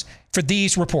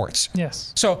these reports.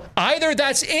 Yes. So either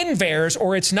that's in VAERS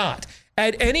or it's not.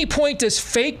 At any point does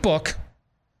Fakebook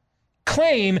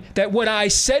claim that what I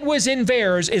said was in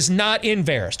VAERS is not in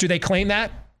VAERS? Do they claim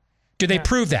that? Do they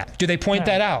prove that? Do they point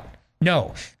that out?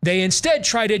 No, they instead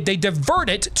they divert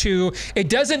it to, it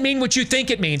doesn't mean what you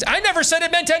think it means. I never said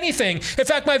it meant anything. In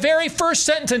fact, my very first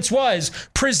sentence was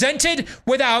presented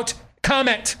without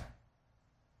comment.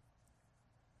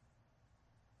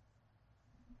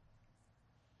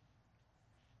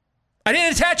 I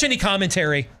didn't attach any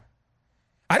commentary.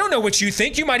 I don't know what you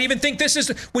think. You might even think this is,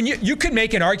 when you could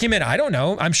make an argument. I don't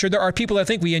know. I'm sure there are people that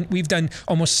think we've done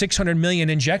almost 600 million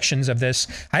injections of this.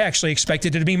 I actually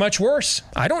expected it to be much worse.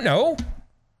 I don't know.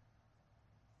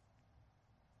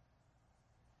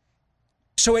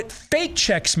 So it fake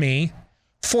checks me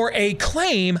for a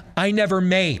claim I never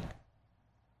made.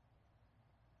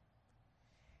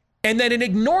 And then it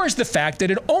ignores the fact that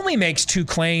it only makes 2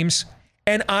 claims,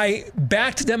 and I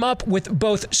backed them up with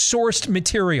both sourced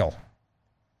material.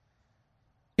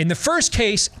 In the first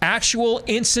case, actual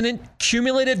incident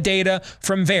cumulative data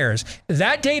from VAERS.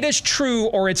 That data is true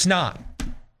or it's not.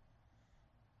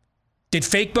 Did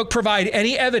Fakebook provide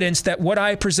any evidence that what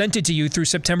I presented to you through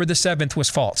September the 7th was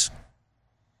false?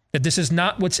 That this is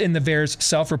not what's in the VAERS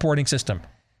self-reporting system?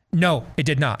 No, it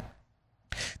did not.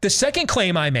 The second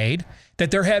claim I made,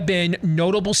 that there have been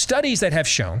notable studies that have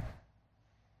shown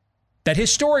that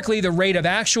historically the rate of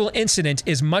actual incident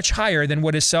is much higher than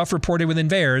what is self-reported within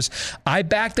VAERS. I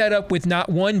backed that up with not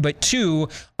 1, but 2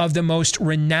 of the most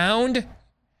renowned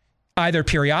either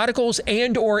periodicals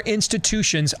and or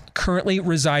institutions currently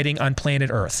residing on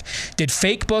planet Earth. Did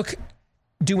Fakebook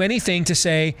do anything to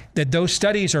say that those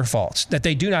studies are false, that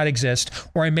they do not exist,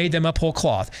 or I made them up whole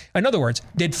cloth? In other words,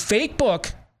 did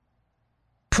Fakebook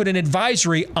put an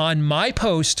advisory on my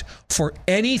post for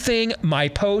anything my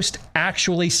post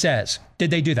actually says? Did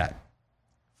they do that?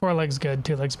 4 legs good,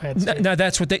 2 legs bad. No,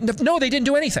 that's what they didn't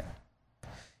do anything.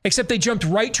 Except they jumped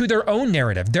right to their own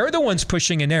narrative. They're the ones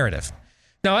pushing a narrative.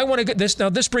 Now I want to get this. Now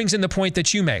this brings in the point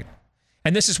that you made.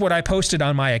 And this is what I posted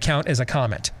on my account as a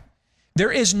comment.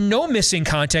 There is no missing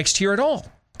context here at all.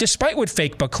 Despite what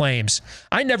Fakebook claims,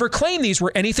 I never claimed these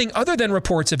were anything other than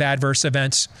reports of adverse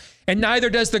events, and neither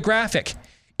does the graphic.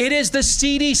 It is the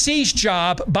CDC's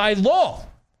job by law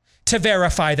to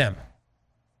verify them,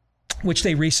 which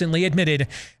they recently admitted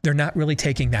they're not really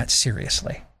taking that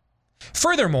seriously.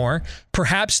 Furthermore,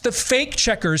 perhaps the fake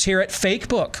checkers here at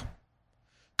Fakebook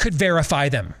could verify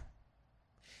them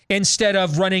instead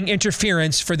of running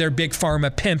interference for their big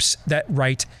pharma pimps that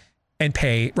write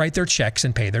their checks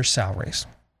and pay their salaries.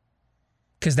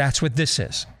 Because that's what this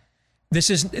is.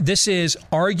 This is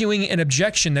arguing an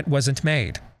objection that wasn't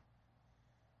made.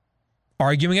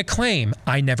 Arguing a claim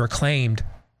I never claimed.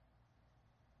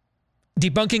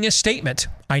 Debunking a statement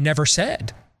I never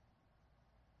said.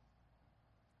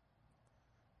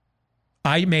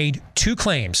 I made 2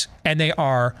 claims, and they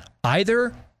are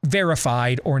either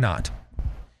verified or not.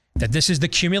 That this is the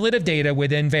cumulative data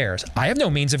within VAERS. I have no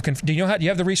means of, do you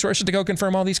have the resources to go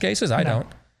confirm all these cases? I don't.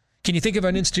 Can you think of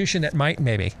an institution that might?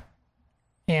 Maybe.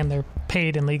 And they're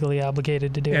paid and legally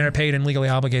obligated to do it. And are paid and legally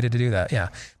obligated to do that, yeah.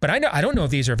 But I don't know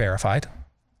if these are verified.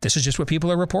 This is just what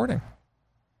people are reporting.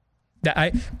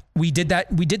 We did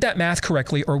that math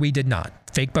correctly, or we did not.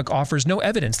 Fakebook offers no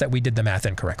evidence that we did the math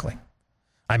incorrectly.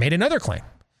 I made another claim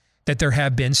that there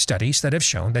have been studies that have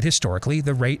shown that historically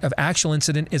the rate of actual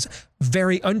incident is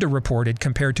very underreported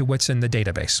compared to what's in the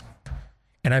database.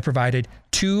 And I provided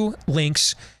 2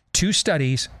 links, 2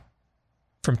 studies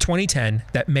from 2010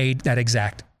 that made that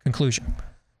exact conclusion.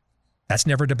 That's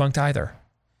never debunked either.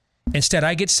 Instead,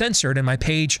 I get censored and my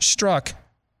page struck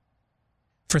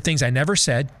for things I never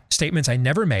said, statements I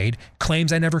never made,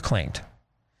 claims I never claimed.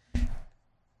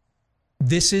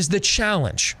 This is the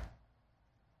challenge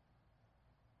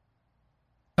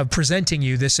of presenting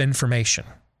you this information.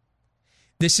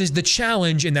 This is the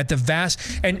challenge in that the vast,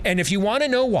 and if you want to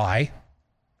know why,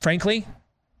 frankly,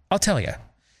 I'll tell you.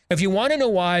 If you want to know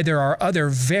why there are other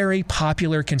very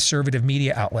popular conservative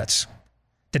media outlets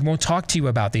that won't talk to you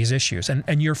about these issues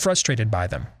and you're frustrated by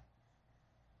them,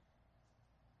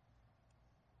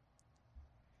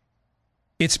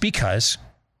 it's because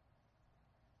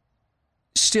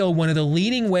still one of the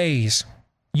leading ways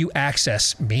you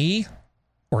access me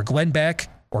or Glenn Beck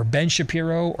or Ben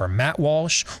Shapiro or Matt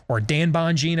Walsh or Dan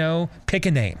Bongino, pick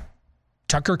a name,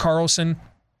 Tucker Carlson.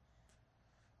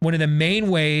 One of the main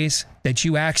ways that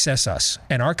you access us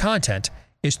and our content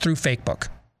is through Fakebook.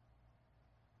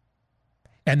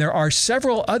 And there are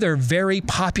several other very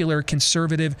popular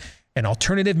conservative and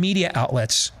alternative media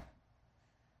outlets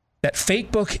that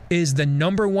Fakebook is the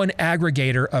 #1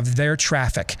 aggregator of their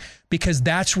traffic because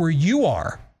that's where you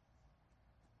are.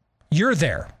 You're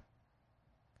there.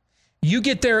 You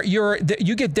get their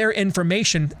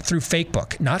information through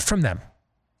Fakebook, not from them.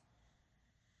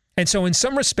 And so in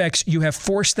some respects, you have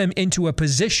forced them into a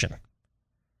position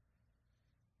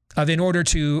in order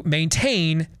to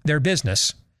maintain their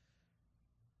business,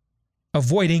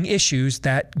 avoiding issues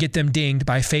that get them dinged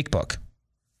by Facebook.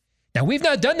 Now, we've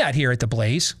not done that here at The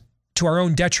Blaze, to our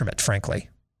own detriment, frankly.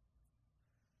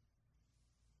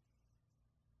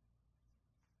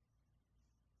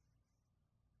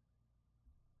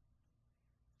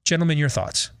 Gentlemen, your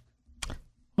thoughts?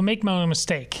 Well, make no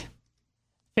mistake.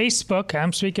 Facebook,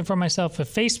 I'm speaking for myself,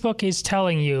 if Facebook is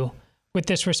telling you with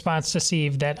this response to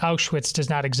Steve that Auschwitz does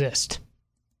not exist,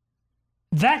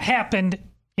 that happened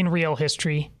in real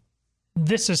history.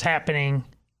 This is happening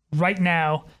right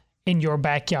now in your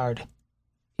backyard.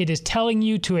 It is telling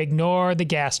you to ignore the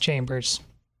gas chambers.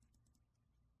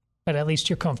 But at least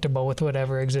you're comfortable with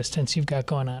whatever existence you've got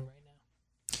going on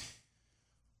right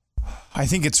now. I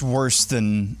think it's worse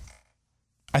than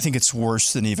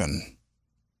even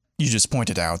you just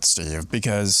pointed out, Steve,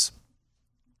 because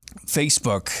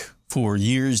Facebook, for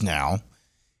years now,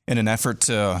 in an effort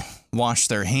to wash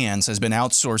their hands, has been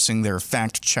outsourcing their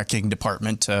fact-checking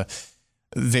department to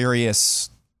various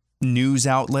news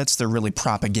outlets. They're really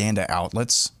propaganda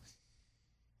outlets.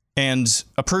 And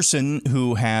a person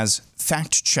who has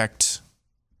fact-checked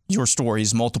your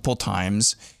stories multiple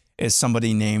times is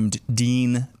somebody named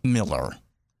Dean Miller,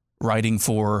 writing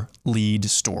for Lead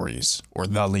Stories, or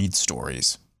The Lead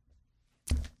Stories.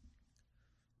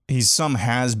 He's some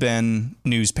has-been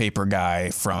newspaper guy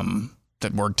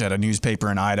that worked at a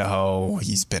newspaper in Idaho.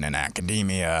 He's been in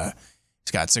academia.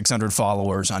 He's got 600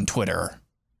 followers on Twitter.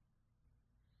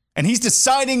 And he's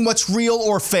deciding what's real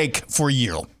or fake for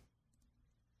you.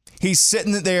 He's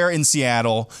sitting there in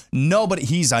Seattle.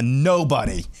 He's a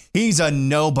nobody. He's a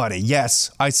nobody.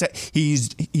 Yes, I said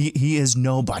he is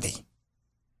nobody.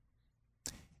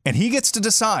 And he gets to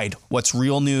decide what's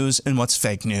real news and what's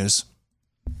fake news.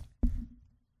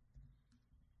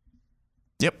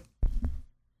 Yep.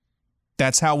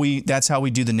 That's how we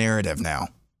do the narrative now.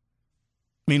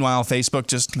 Meanwhile, Facebook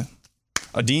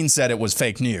Dean said it was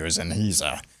fake news, and he's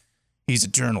a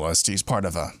journalist. He's part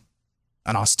of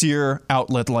an austere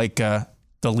outlet like The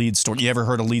Lead Story. You ever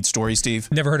heard of Lead Story,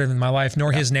 Steve? Never heard of it in my life,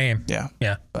 nor his name. Yeah.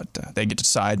 Yeah. But they get to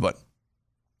decide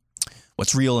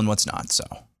what's real and what's not. So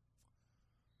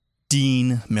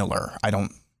Dean Miller,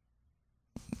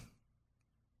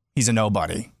 he's a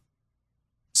nobody.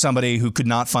 Somebody who could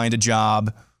not find a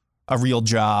job, a real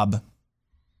job.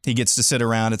 He gets to sit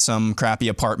around at some crappy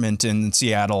apartment in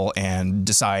Seattle and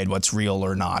decide what's real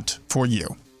or not for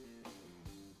you.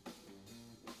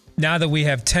 Now that we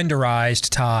have tenderized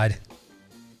Todd,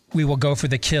 we will go for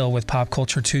the kill with Pop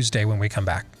Culture Tuesday when we come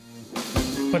back.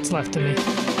 What's left of me?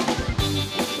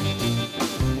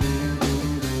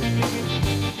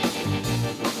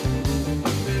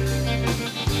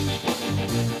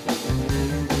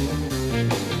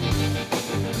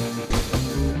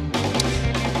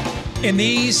 In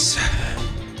these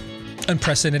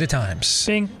unprecedented times,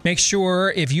 make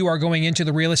sure if you are going into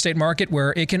the real estate market,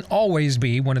 where it can always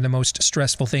be one of the most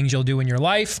stressful things you'll do in your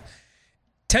life,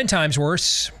 10 times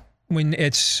worse when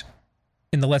it's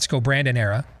in the Let's Go Brandon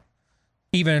era,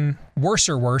 even worse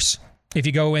if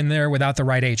you go in there without the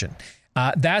right agent.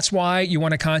 That's why you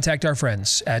want to contact our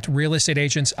friends at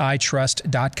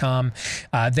realestateagentsitrust.com.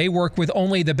 They work with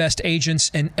only the best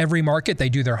agents in every market. They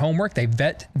do their homework. They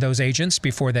vet those agents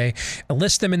before they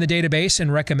list them in the database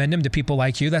and recommend them to people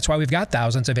like you. That's why we've got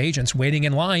thousands of agents waiting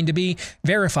in line to be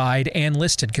verified and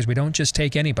listed, because we don't just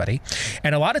take anybody.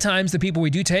 And a lot of times the people we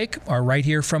do take are right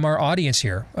here from our audience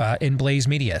here in Blaze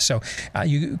Media. So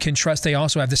you can trust they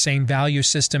also have the same value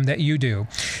system that you do.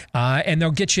 And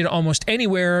they'll get you to almost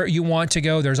anywhere you want to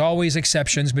go. There's always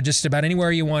exceptions, but just about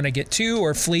anywhere you want to get to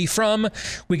or flee from,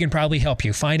 we can probably help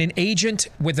you. Find an agent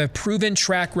with a proven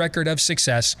track record of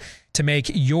success to make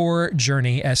your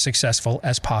journey as successful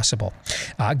as possible.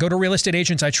 Go to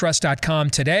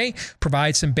realestateagentsitrust.com today,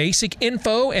 provide some basic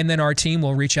info, and then our team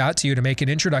will reach out to you to make an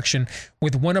introduction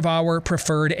with one of our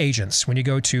preferred agents when you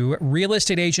go to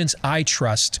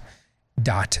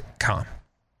realestateagentsitrust.com.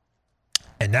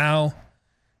 And now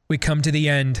we come to the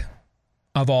end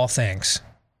of all things,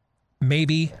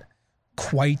 maybe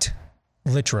quite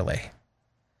literally.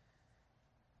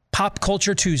 Pop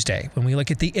Culture Tuesday, when we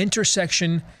look at the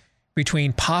intersection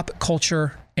between pop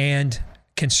culture and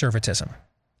conservatism.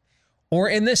 Or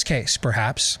in this case,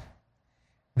 perhaps,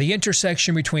 the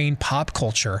intersection between pop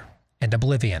culture and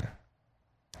oblivion.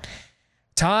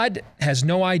 Todd has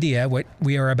no idea what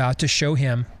we are about to show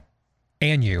him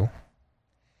and you.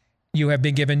 You have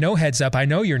been given no heads up. I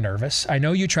know you're nervous. I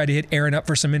know you tried to hit Aaron up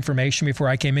for some information before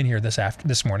I came in here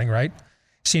this morning, right?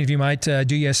 Seeing if you might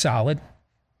do you a solid.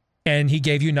 And he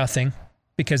gave you nothing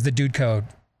because the dude code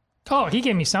Oh, he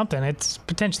gave me something. It's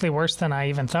potentially worse than I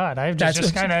even thought. I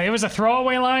just kind of, it was a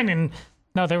throwaway line, and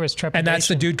no, there was trepidation. And that's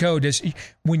the dude code, is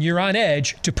when you're on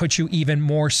edge, to put you even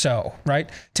more so, right?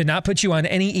 To not put you on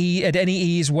any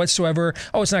ease whatsoever.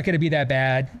 Oh, it's not going to be that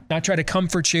bad. Not try to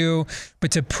comfort you,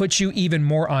 but to put you even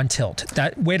more on tilt.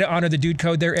 That way to honor the dude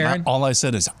code there, Aaron. All I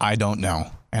said is, I don't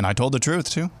know. And I told the truth,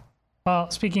 too.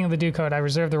 Well, speaking of the dude code, I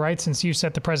reserve the right, since you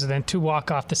set the precedent, to walk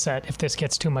off the set if this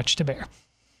gets too much to bear.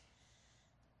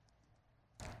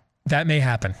 That may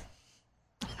happen.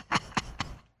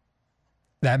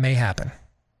 That may happen.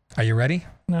 Are you ready?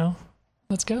 No.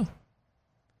 Let's go.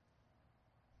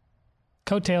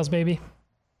 Coattails, baby.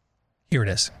 Here it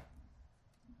is.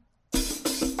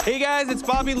 Hey guys, it's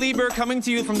Bobby Lieber coming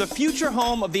to you from the future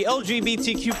home of the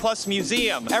LGBTQ+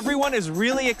 Museum. Everyone is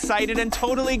really excited and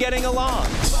totally getting along.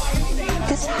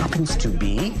 This happens to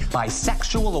be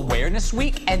Bisexual Awareness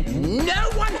Week, and no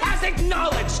one has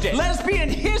acknowledged it. Lesbian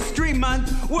History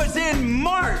Month was in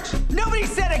March. Nobody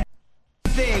said a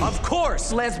thing. Of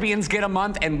course, lesbians get a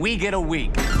month and we get a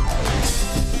week.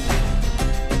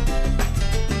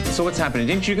 So what's happening?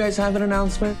 Didn't you guys have an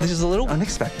announcement? This is a little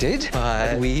unexpected,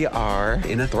 but we are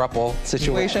in a throuple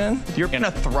situation. You're in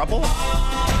a throuple?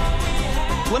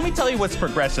 Let me tell you what's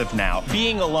progressive now.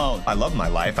 Being alone. I love my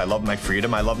life. I love my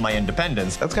freedom. I love my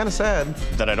independence. That's kind of sad.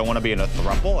 That I don't want to be in a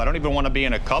throuple. I don't even want to be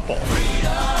in a couple.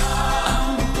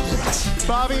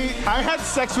 Bobby, I had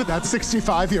sex with that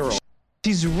 65-year-old.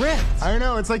 He's ripped. I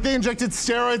know. It's like they injected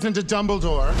steroids into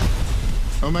Dumbledore.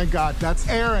 Oh my God, that's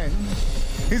Aaron.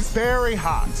 He's very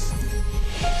hot.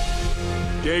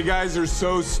 Gay guys are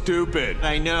so stupid.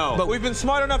 I know. But we've been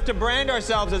smart enough to brand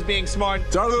ourselves as being smart.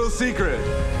 It's our little secret.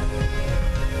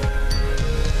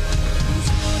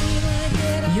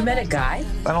 You met a guy?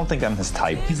 I don't think I'm his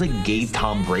type. He's like gay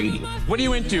Tom Brady. What are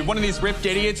you into? One of these ripped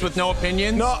idiots with no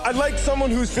opinions? No, I'd like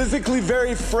someone who's physically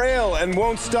very frail and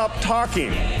won't stop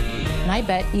talking. And I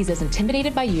bet he's as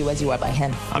intimidated by you as you are by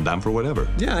him. I'm down for whatever.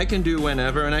 Yeah, I can do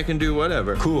whenever and I can do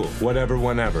whatever. Cool. Whatever,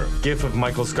 whenever. GIF of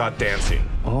Michael Scott dancing.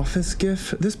 Office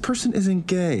GIF? This person isn't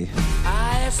gay.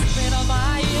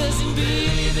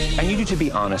 I need you to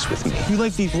be honest with me. You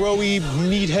like these rowy,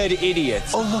 meathead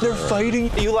idiots. Oh, look, they're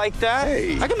fighting. You like that?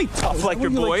 Hey. I can be tough like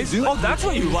your boys. Like that's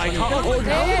what you like, huh?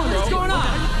 Hey, what's going on?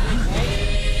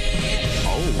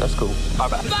 Oh, that's cool. Our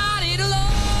bad.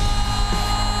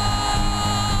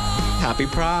 Happy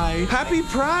Pride. Happy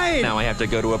Pride! Now I have to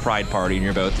go to a Pride party and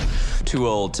you're both too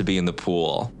old to be in the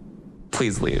pool.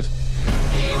 Please leave.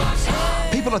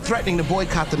 People are threatening to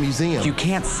boycott the museum. You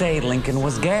can't say Lincoln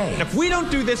was gay. And if we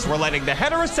don't do this, we're letting the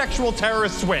heterosexual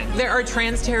terrorists win. There are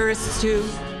trans terrorists too.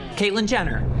 Caitlyn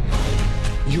Jenner.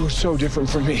 You're so different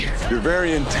from me. You're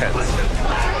very intense.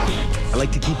 I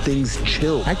like to keep things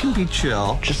chill. I can be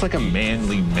chill, just like a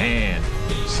manly man.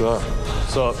 Sup?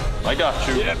 I got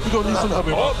you. Yeah, we're gonna need some help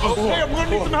here. Hey, I'm gonna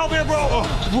need some help here, bro.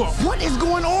 What is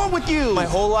going on with you? My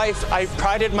whole life, I've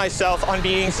prided myself on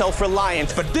being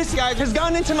self-reliant, but this guy has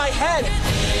gone into my head.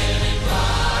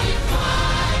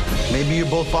 Maybe you're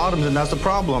both bottoms and that's the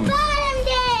problem.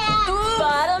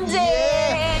 Bottom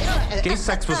dick. Gay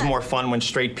sex was more fun when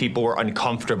straight people were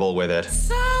uncomfortable with it.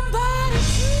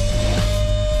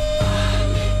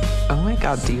 Oh my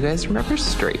God, do you guys remember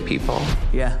Straight People?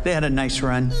 Yeah, they had a nice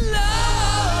run.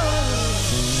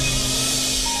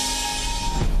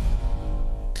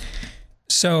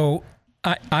 So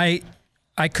I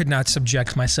could not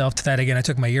subject myself to that again. I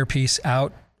took my earpiece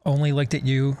out, only looked at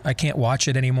you. I can't watch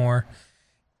it anymore.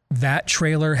 That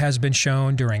trailer has been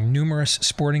shown during numerous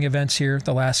sporting events here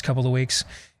the last couple of weeks.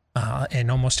 In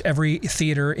almost every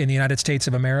theater in the United States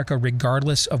of America,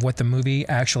 regardless of what the movie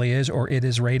actually is or it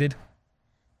is rated.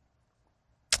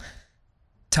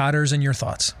 Todders, and your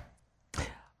thoughts?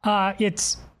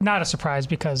 It's not a surprise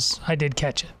because I did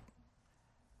catch it.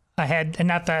 I had, and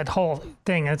not that whole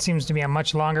thing, it seems to be a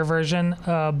much longer version,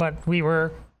 but we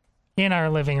were in our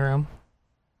living room,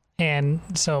 and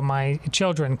so my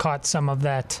children caught some of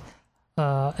that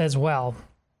as well.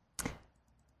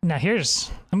 Now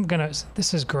this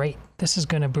is great. This is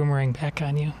gonna boomerang back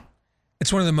on you.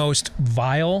 It's one of the most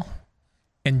vile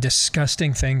and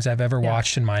disgusting things I've ever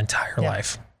watched in my entire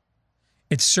life.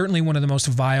 It's certainly one of the most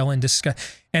vile and disgusting.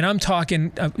 And I'm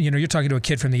talking, you're talking to a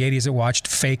kid from the 80s that watched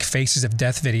fake Faces of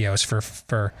Death videos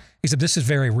for except this is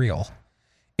very real.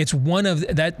 It's one of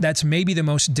that's maybe the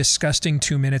most disgusting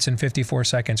 2 minutes and 54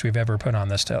 seconds we've ever put on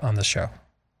this show.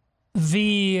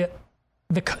 The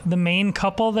main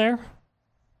couple there,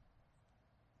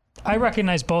 I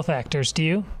recognize both actors. Do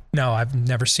you? No, I've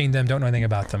never seen them. Don't know anything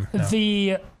about them. No.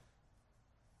 The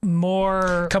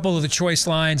more couple of the choice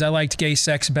lines. I liked gay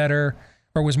sex better.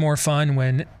 or was more fun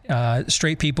when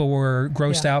straight people were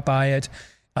grossed out by it.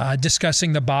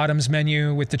 Discussing the bottoms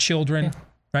menu with the children,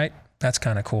 right? That's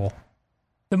kind of cool.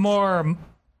 The more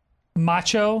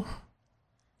macho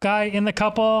guy in the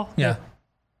couple. Yeah.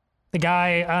 The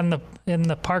guy in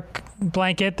the park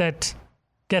blanket that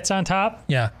gets on top.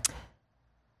 Yeah.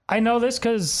 I know this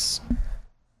because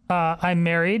I'm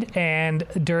married, and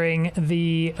during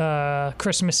the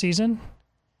Christmas season,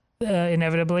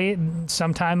 inevitably,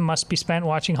 some time must be spent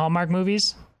watching Hallmark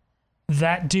movies.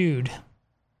 That dude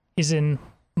is in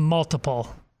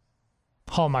multiple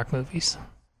Hallmark movies.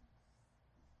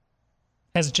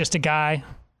 As just a guy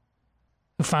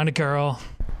who found a girl.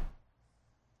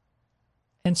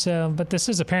 And so, but this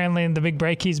is apparently the big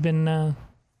break he's been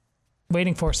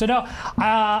waiting for. So no,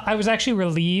 I was actually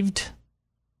relieved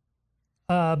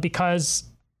because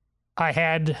I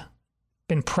had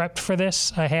been prepped for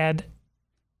this. I had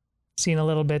seen a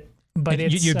little bit, but and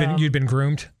it's you'd been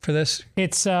groomed for this.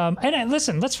 It's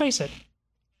listen, let's face it.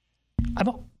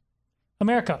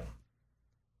 America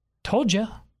told you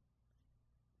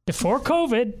before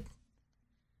COVID,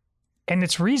 and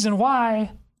it's reason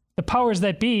why the powers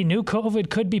that be knew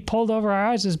COVID could be pulled over our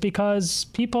eyes is because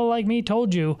people like me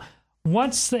told you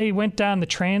once they went down the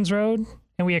trans road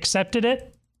and we accepted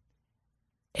it,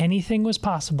 anything was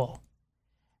possible.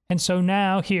 And so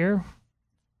now here,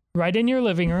 right in your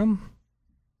living room,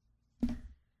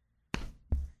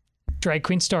 Drag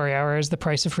Queen Story Hour is the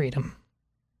price of freedom.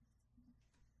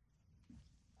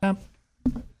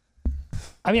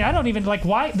 I mean, I don't even like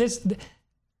why this.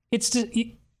 It's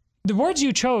the words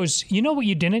you chose. You know what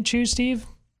you didn't choose, Steve?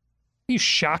 Are you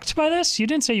shocked by this? You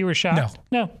didn't say you were shocked.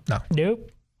 No.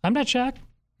 Nope. I'm not shocked.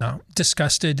 No.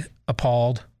 Disgusted,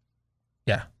 appalled.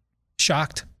 Yeah.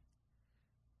 Shocked.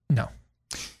 No.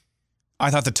 I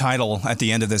thought the title at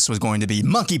the end of this was going to be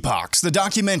Monkeypox, the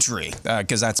documentary,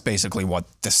 because that's basically what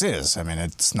this is. I mean,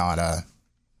 it's not a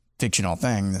fictional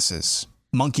thing. This is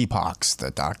Monkeypox, the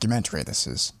documentary. This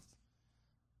is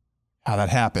how that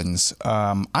happens.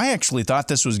 I actually thought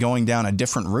this was going down a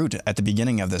different route at the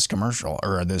beginning of this commercial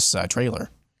or this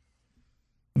trailer.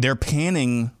 They're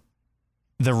panning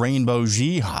the Rainbow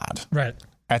Jihad. Right.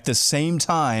 At the same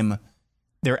time,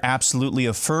 they're absolutely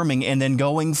affirming and then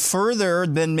going further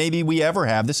than maybe we ever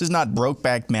have. This is not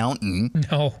Brokeback Mountain.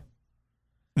 No.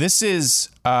 This is,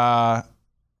 got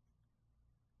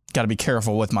to be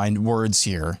careful with my words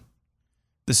here.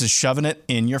 This is shoving it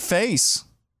in your face.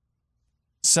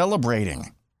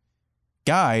 Celebrating.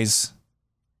 Guys,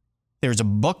 there's a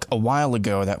book a while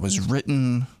ago that was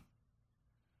written.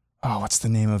 Oh, what's the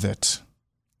name of it?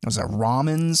 Was that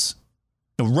Romans?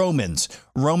 No,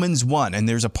 Romans 1. And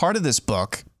there's a part of this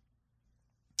book,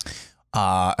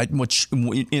 which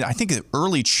I think is an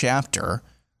early chapter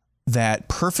that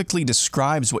perfectly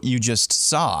describes what you just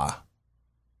saw.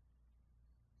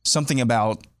 Something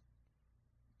about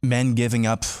men giving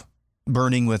up,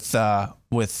 burning with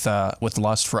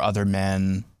lust for other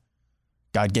men.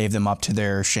 God gave them up to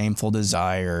their shameful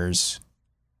desires.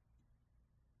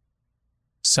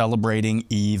 Celebrating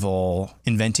evil,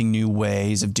 inventing new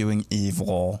ways of doing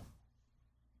evil.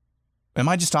 Am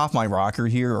I just off my rocker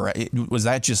here, or was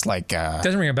that just like... It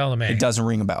doesn't ring a bell to me. It doesn't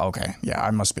ring a bell. Okay. Yeah, I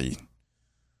must be...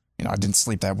 I didn't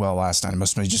sleep that well last night. I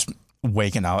must be just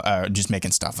waking out, just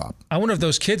making stuff up. I wonder if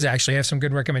those kids actually have some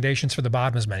good recommendations for the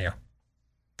bottoms menu.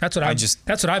 That's what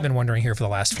that's what I've been wondering here for the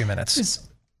last few minutes.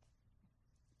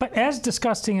 But as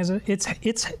disgusting as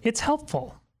it's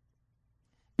helpful.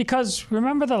 Because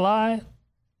remember the lie,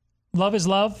 love is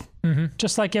love,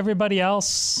 just like everybody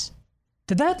else.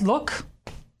 Did that look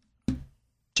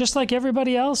just like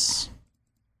everybody else?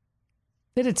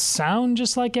 Did it sound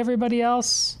just like everybody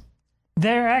else?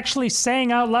 They're actually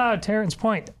saying out loud, Terrence's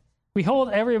point, we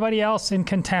hold everybody else in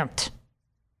contempt.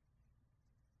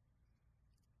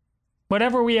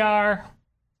 Whatever we are,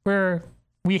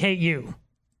 we hate you.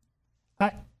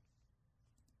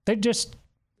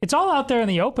 It's all out there in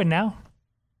the open now.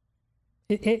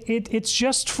 It's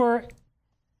just for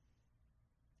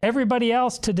everybody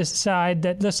else to decide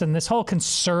that, listen, this whole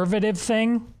conservative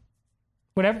thing,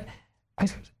 whatever,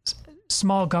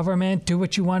 small government, do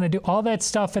what you want to do, all that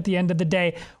stuff at the end of the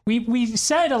day, we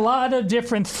said a lot of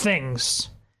different things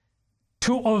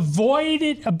to avoid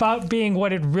it about being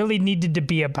what it really needed to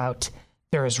be about.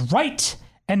 There is right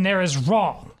and there is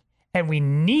wrong. And we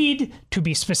need to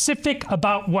be specific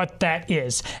about what that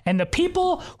is. And the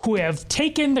people who have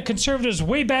taken the conservatives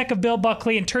way back of Bill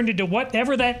Buckley and turned into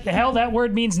whatever the hell that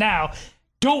word means now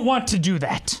don't want to do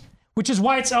that, which is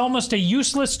why it's almost a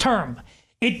useless term.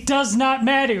 It does not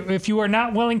matter if you are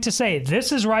not willing to say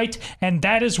this is right and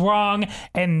that is wrong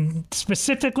and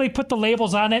specifically put the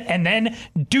labels on it and then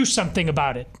do something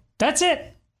about it. That's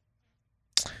it.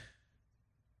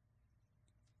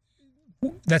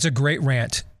 That's a great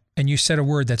rant. And you said a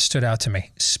word that stood out to me,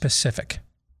 specific.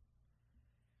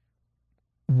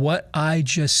 What I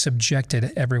just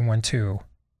subjected everyone to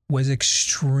was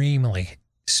extremely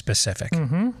specific.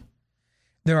 Mm-hmm.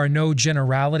 There are no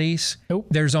generalities. Nope.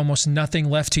 There's almost nothing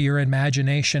left to your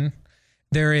imagination.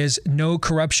 There is no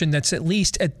corruption that's at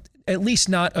least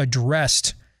not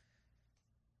addressed,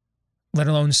 let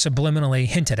alone subliminally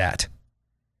hinted at.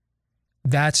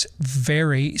 That's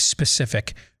very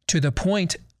specific to the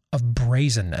point of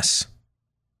brazenness.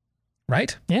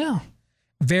 Right? Yeah.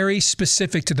 Very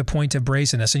specific to the point of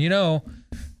brazenness. And all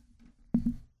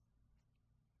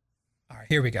right,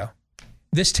 here we go.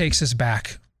 This takes us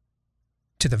back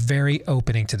to the very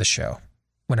opening to the show,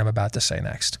 what I'm about to say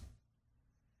next.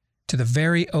 To the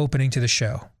very opening to the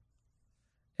show.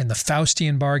 And the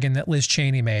Faustian bargain that Liz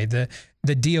Cheney made, the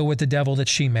deal with the devil that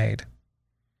she made.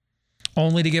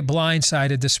 Only to get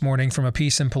blindsided this morning from a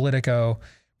piece in Politico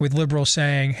with liberals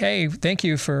saying, hey, thank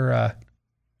you for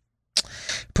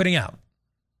putting out.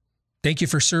 Thank you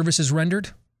for services rendered.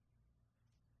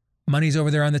 Money's over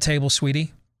there on the table,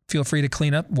 sweetie. Feel free to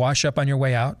clean up, wash up on your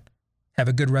way out. Have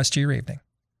a good rest of your evening.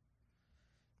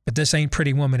 But this ain't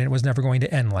Pretty Woman. It was never going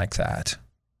to end like that.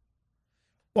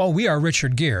 Well, we are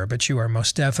Richard Gere, but you are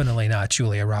most definitely not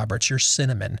Julia Roberts. You're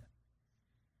Cinnamon.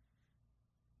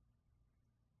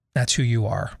 That's who you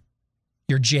are.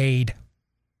 You're Jade.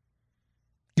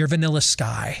 You're Vanilla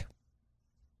Sky.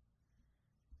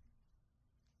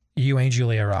 You ain't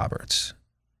Julia Roberts.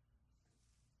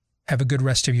 Have a good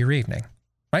rest of your evening.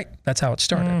 Right? That's how it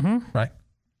started. Right?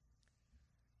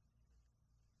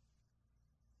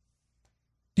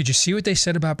 Did you see what they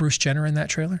said about Bruce Jenner in that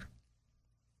trailer?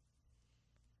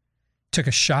 Took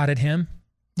a shot at him.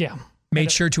 Yeah.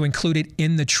 Made sure to include it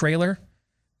in the trailer.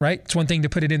 Right? It's one thing to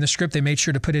put it in the script. They made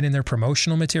sure to put it in their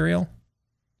promotional material.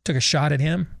 Took a shot at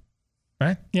him.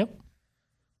 Right? Yep.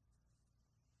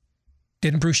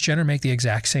 Didn't Bruce Jenner make the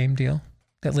exact same deal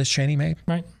that Liz Cheney made?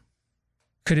 Right.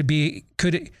 Could it be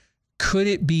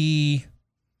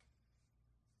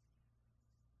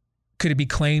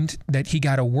claimed that he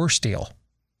got a worse deal?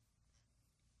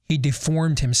 He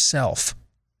deformed himself.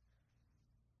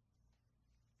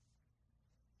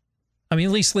 I mean,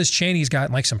 at least Liz Cheney's got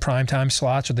like some primetime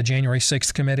slots with the January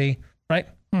 6th committee, right?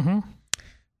 Mm-hmm.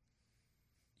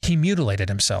 He mutilated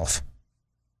himself.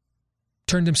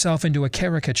 Turned himself into a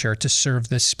caricature to serve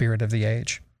this spirit of the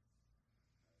age.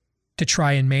 To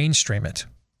try and mainstream it.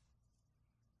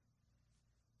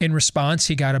 In response,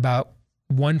 he got about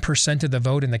 1% of the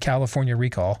vote in the California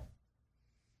recall.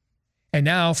 And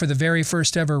now, for the very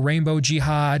first ever Rainbow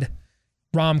Jihad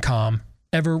rom-com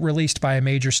ever released by a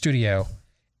major studio,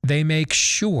 they make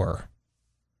sure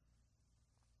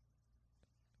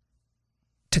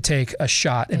to take a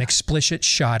shot, an explicit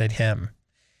shot at him.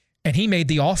 And he made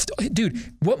the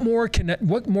dude, what more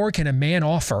can a man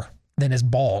offer than his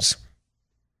balls?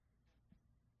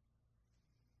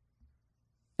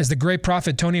 As the great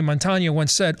prophet Tony Montana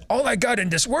once said, all I got in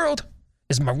this world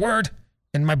is my word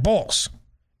and my balls.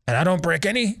 And I don't break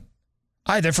any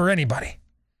either for anybody.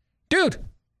 Dude,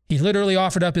 he literally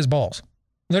offered up his balls.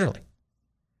 Literally.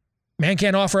 Man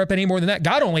can't offer up any more than that.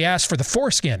 God only asked for the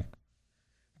foreskin.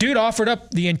 Dude offered up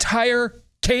the entire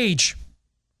cage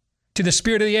to the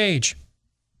spirit of the age.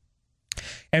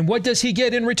 And what does he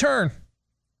get in return?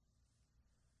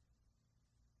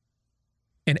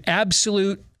 An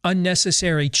absolute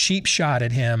unnecessary cheap shot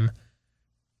at him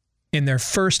in their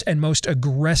first and most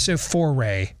aggressive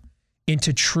foray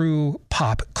into true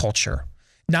pop culture.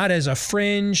 Not as a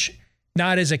fringe,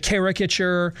 not as a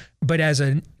caricature, but as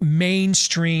a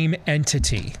mainstream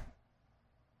entity.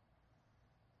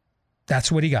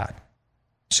 That's what he got.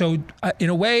 So, in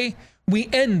a way, we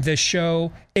end this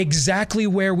show exactly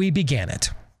where we began it.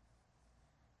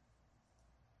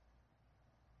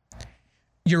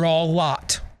 You're all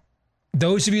locked.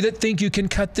 Those of you that think you can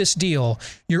cut this deal,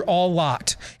 you're all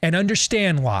locked. And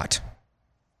understand, lot.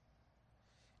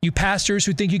 You pastors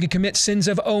who think you can commit sins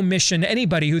of omission,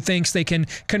 anybody who thinks they can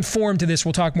conform to this,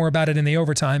 we'll talk more about it in the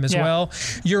overtime as well.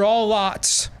 You're all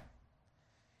lots.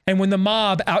 And when the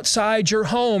mob outside your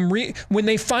home, when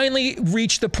they finally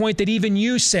reach the point that even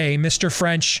you say, Mr.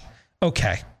 French,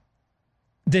 okay,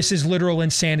 this is literal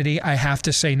insanity, I have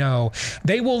to say no.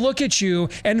 They will look at you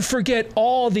and forget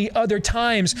all the other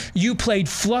times you played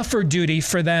fluffer duty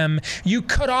for them. You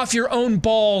cut off your own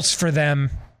balls for them.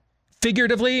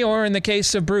 Figuratively, or in the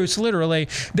case of Bruce, literally.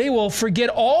 They will forget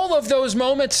all of those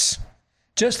moments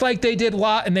just like they did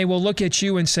Lot, and they will look at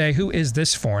you and say, who is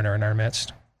this foreigner in our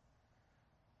midst?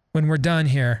 When we're done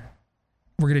here,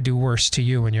 we're going to do worse to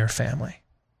you and your family.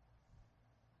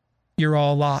 You're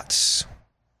all Lots.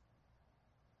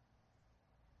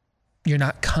 You're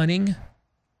not cunning.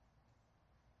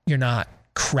 You're not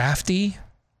crafty.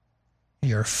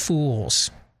 You're fools.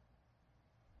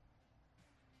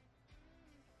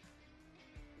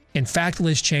 In fact,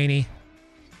 Liz Cheney,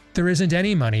 there isn't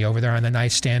any money over there on the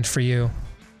nightstand for you.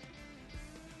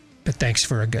 But thanks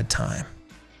for a good time.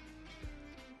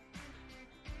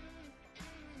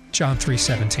 John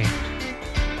 3:17.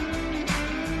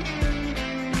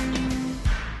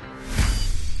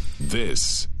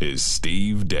 This is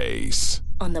Steve Deace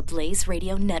on the Blaze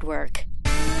Radio Network.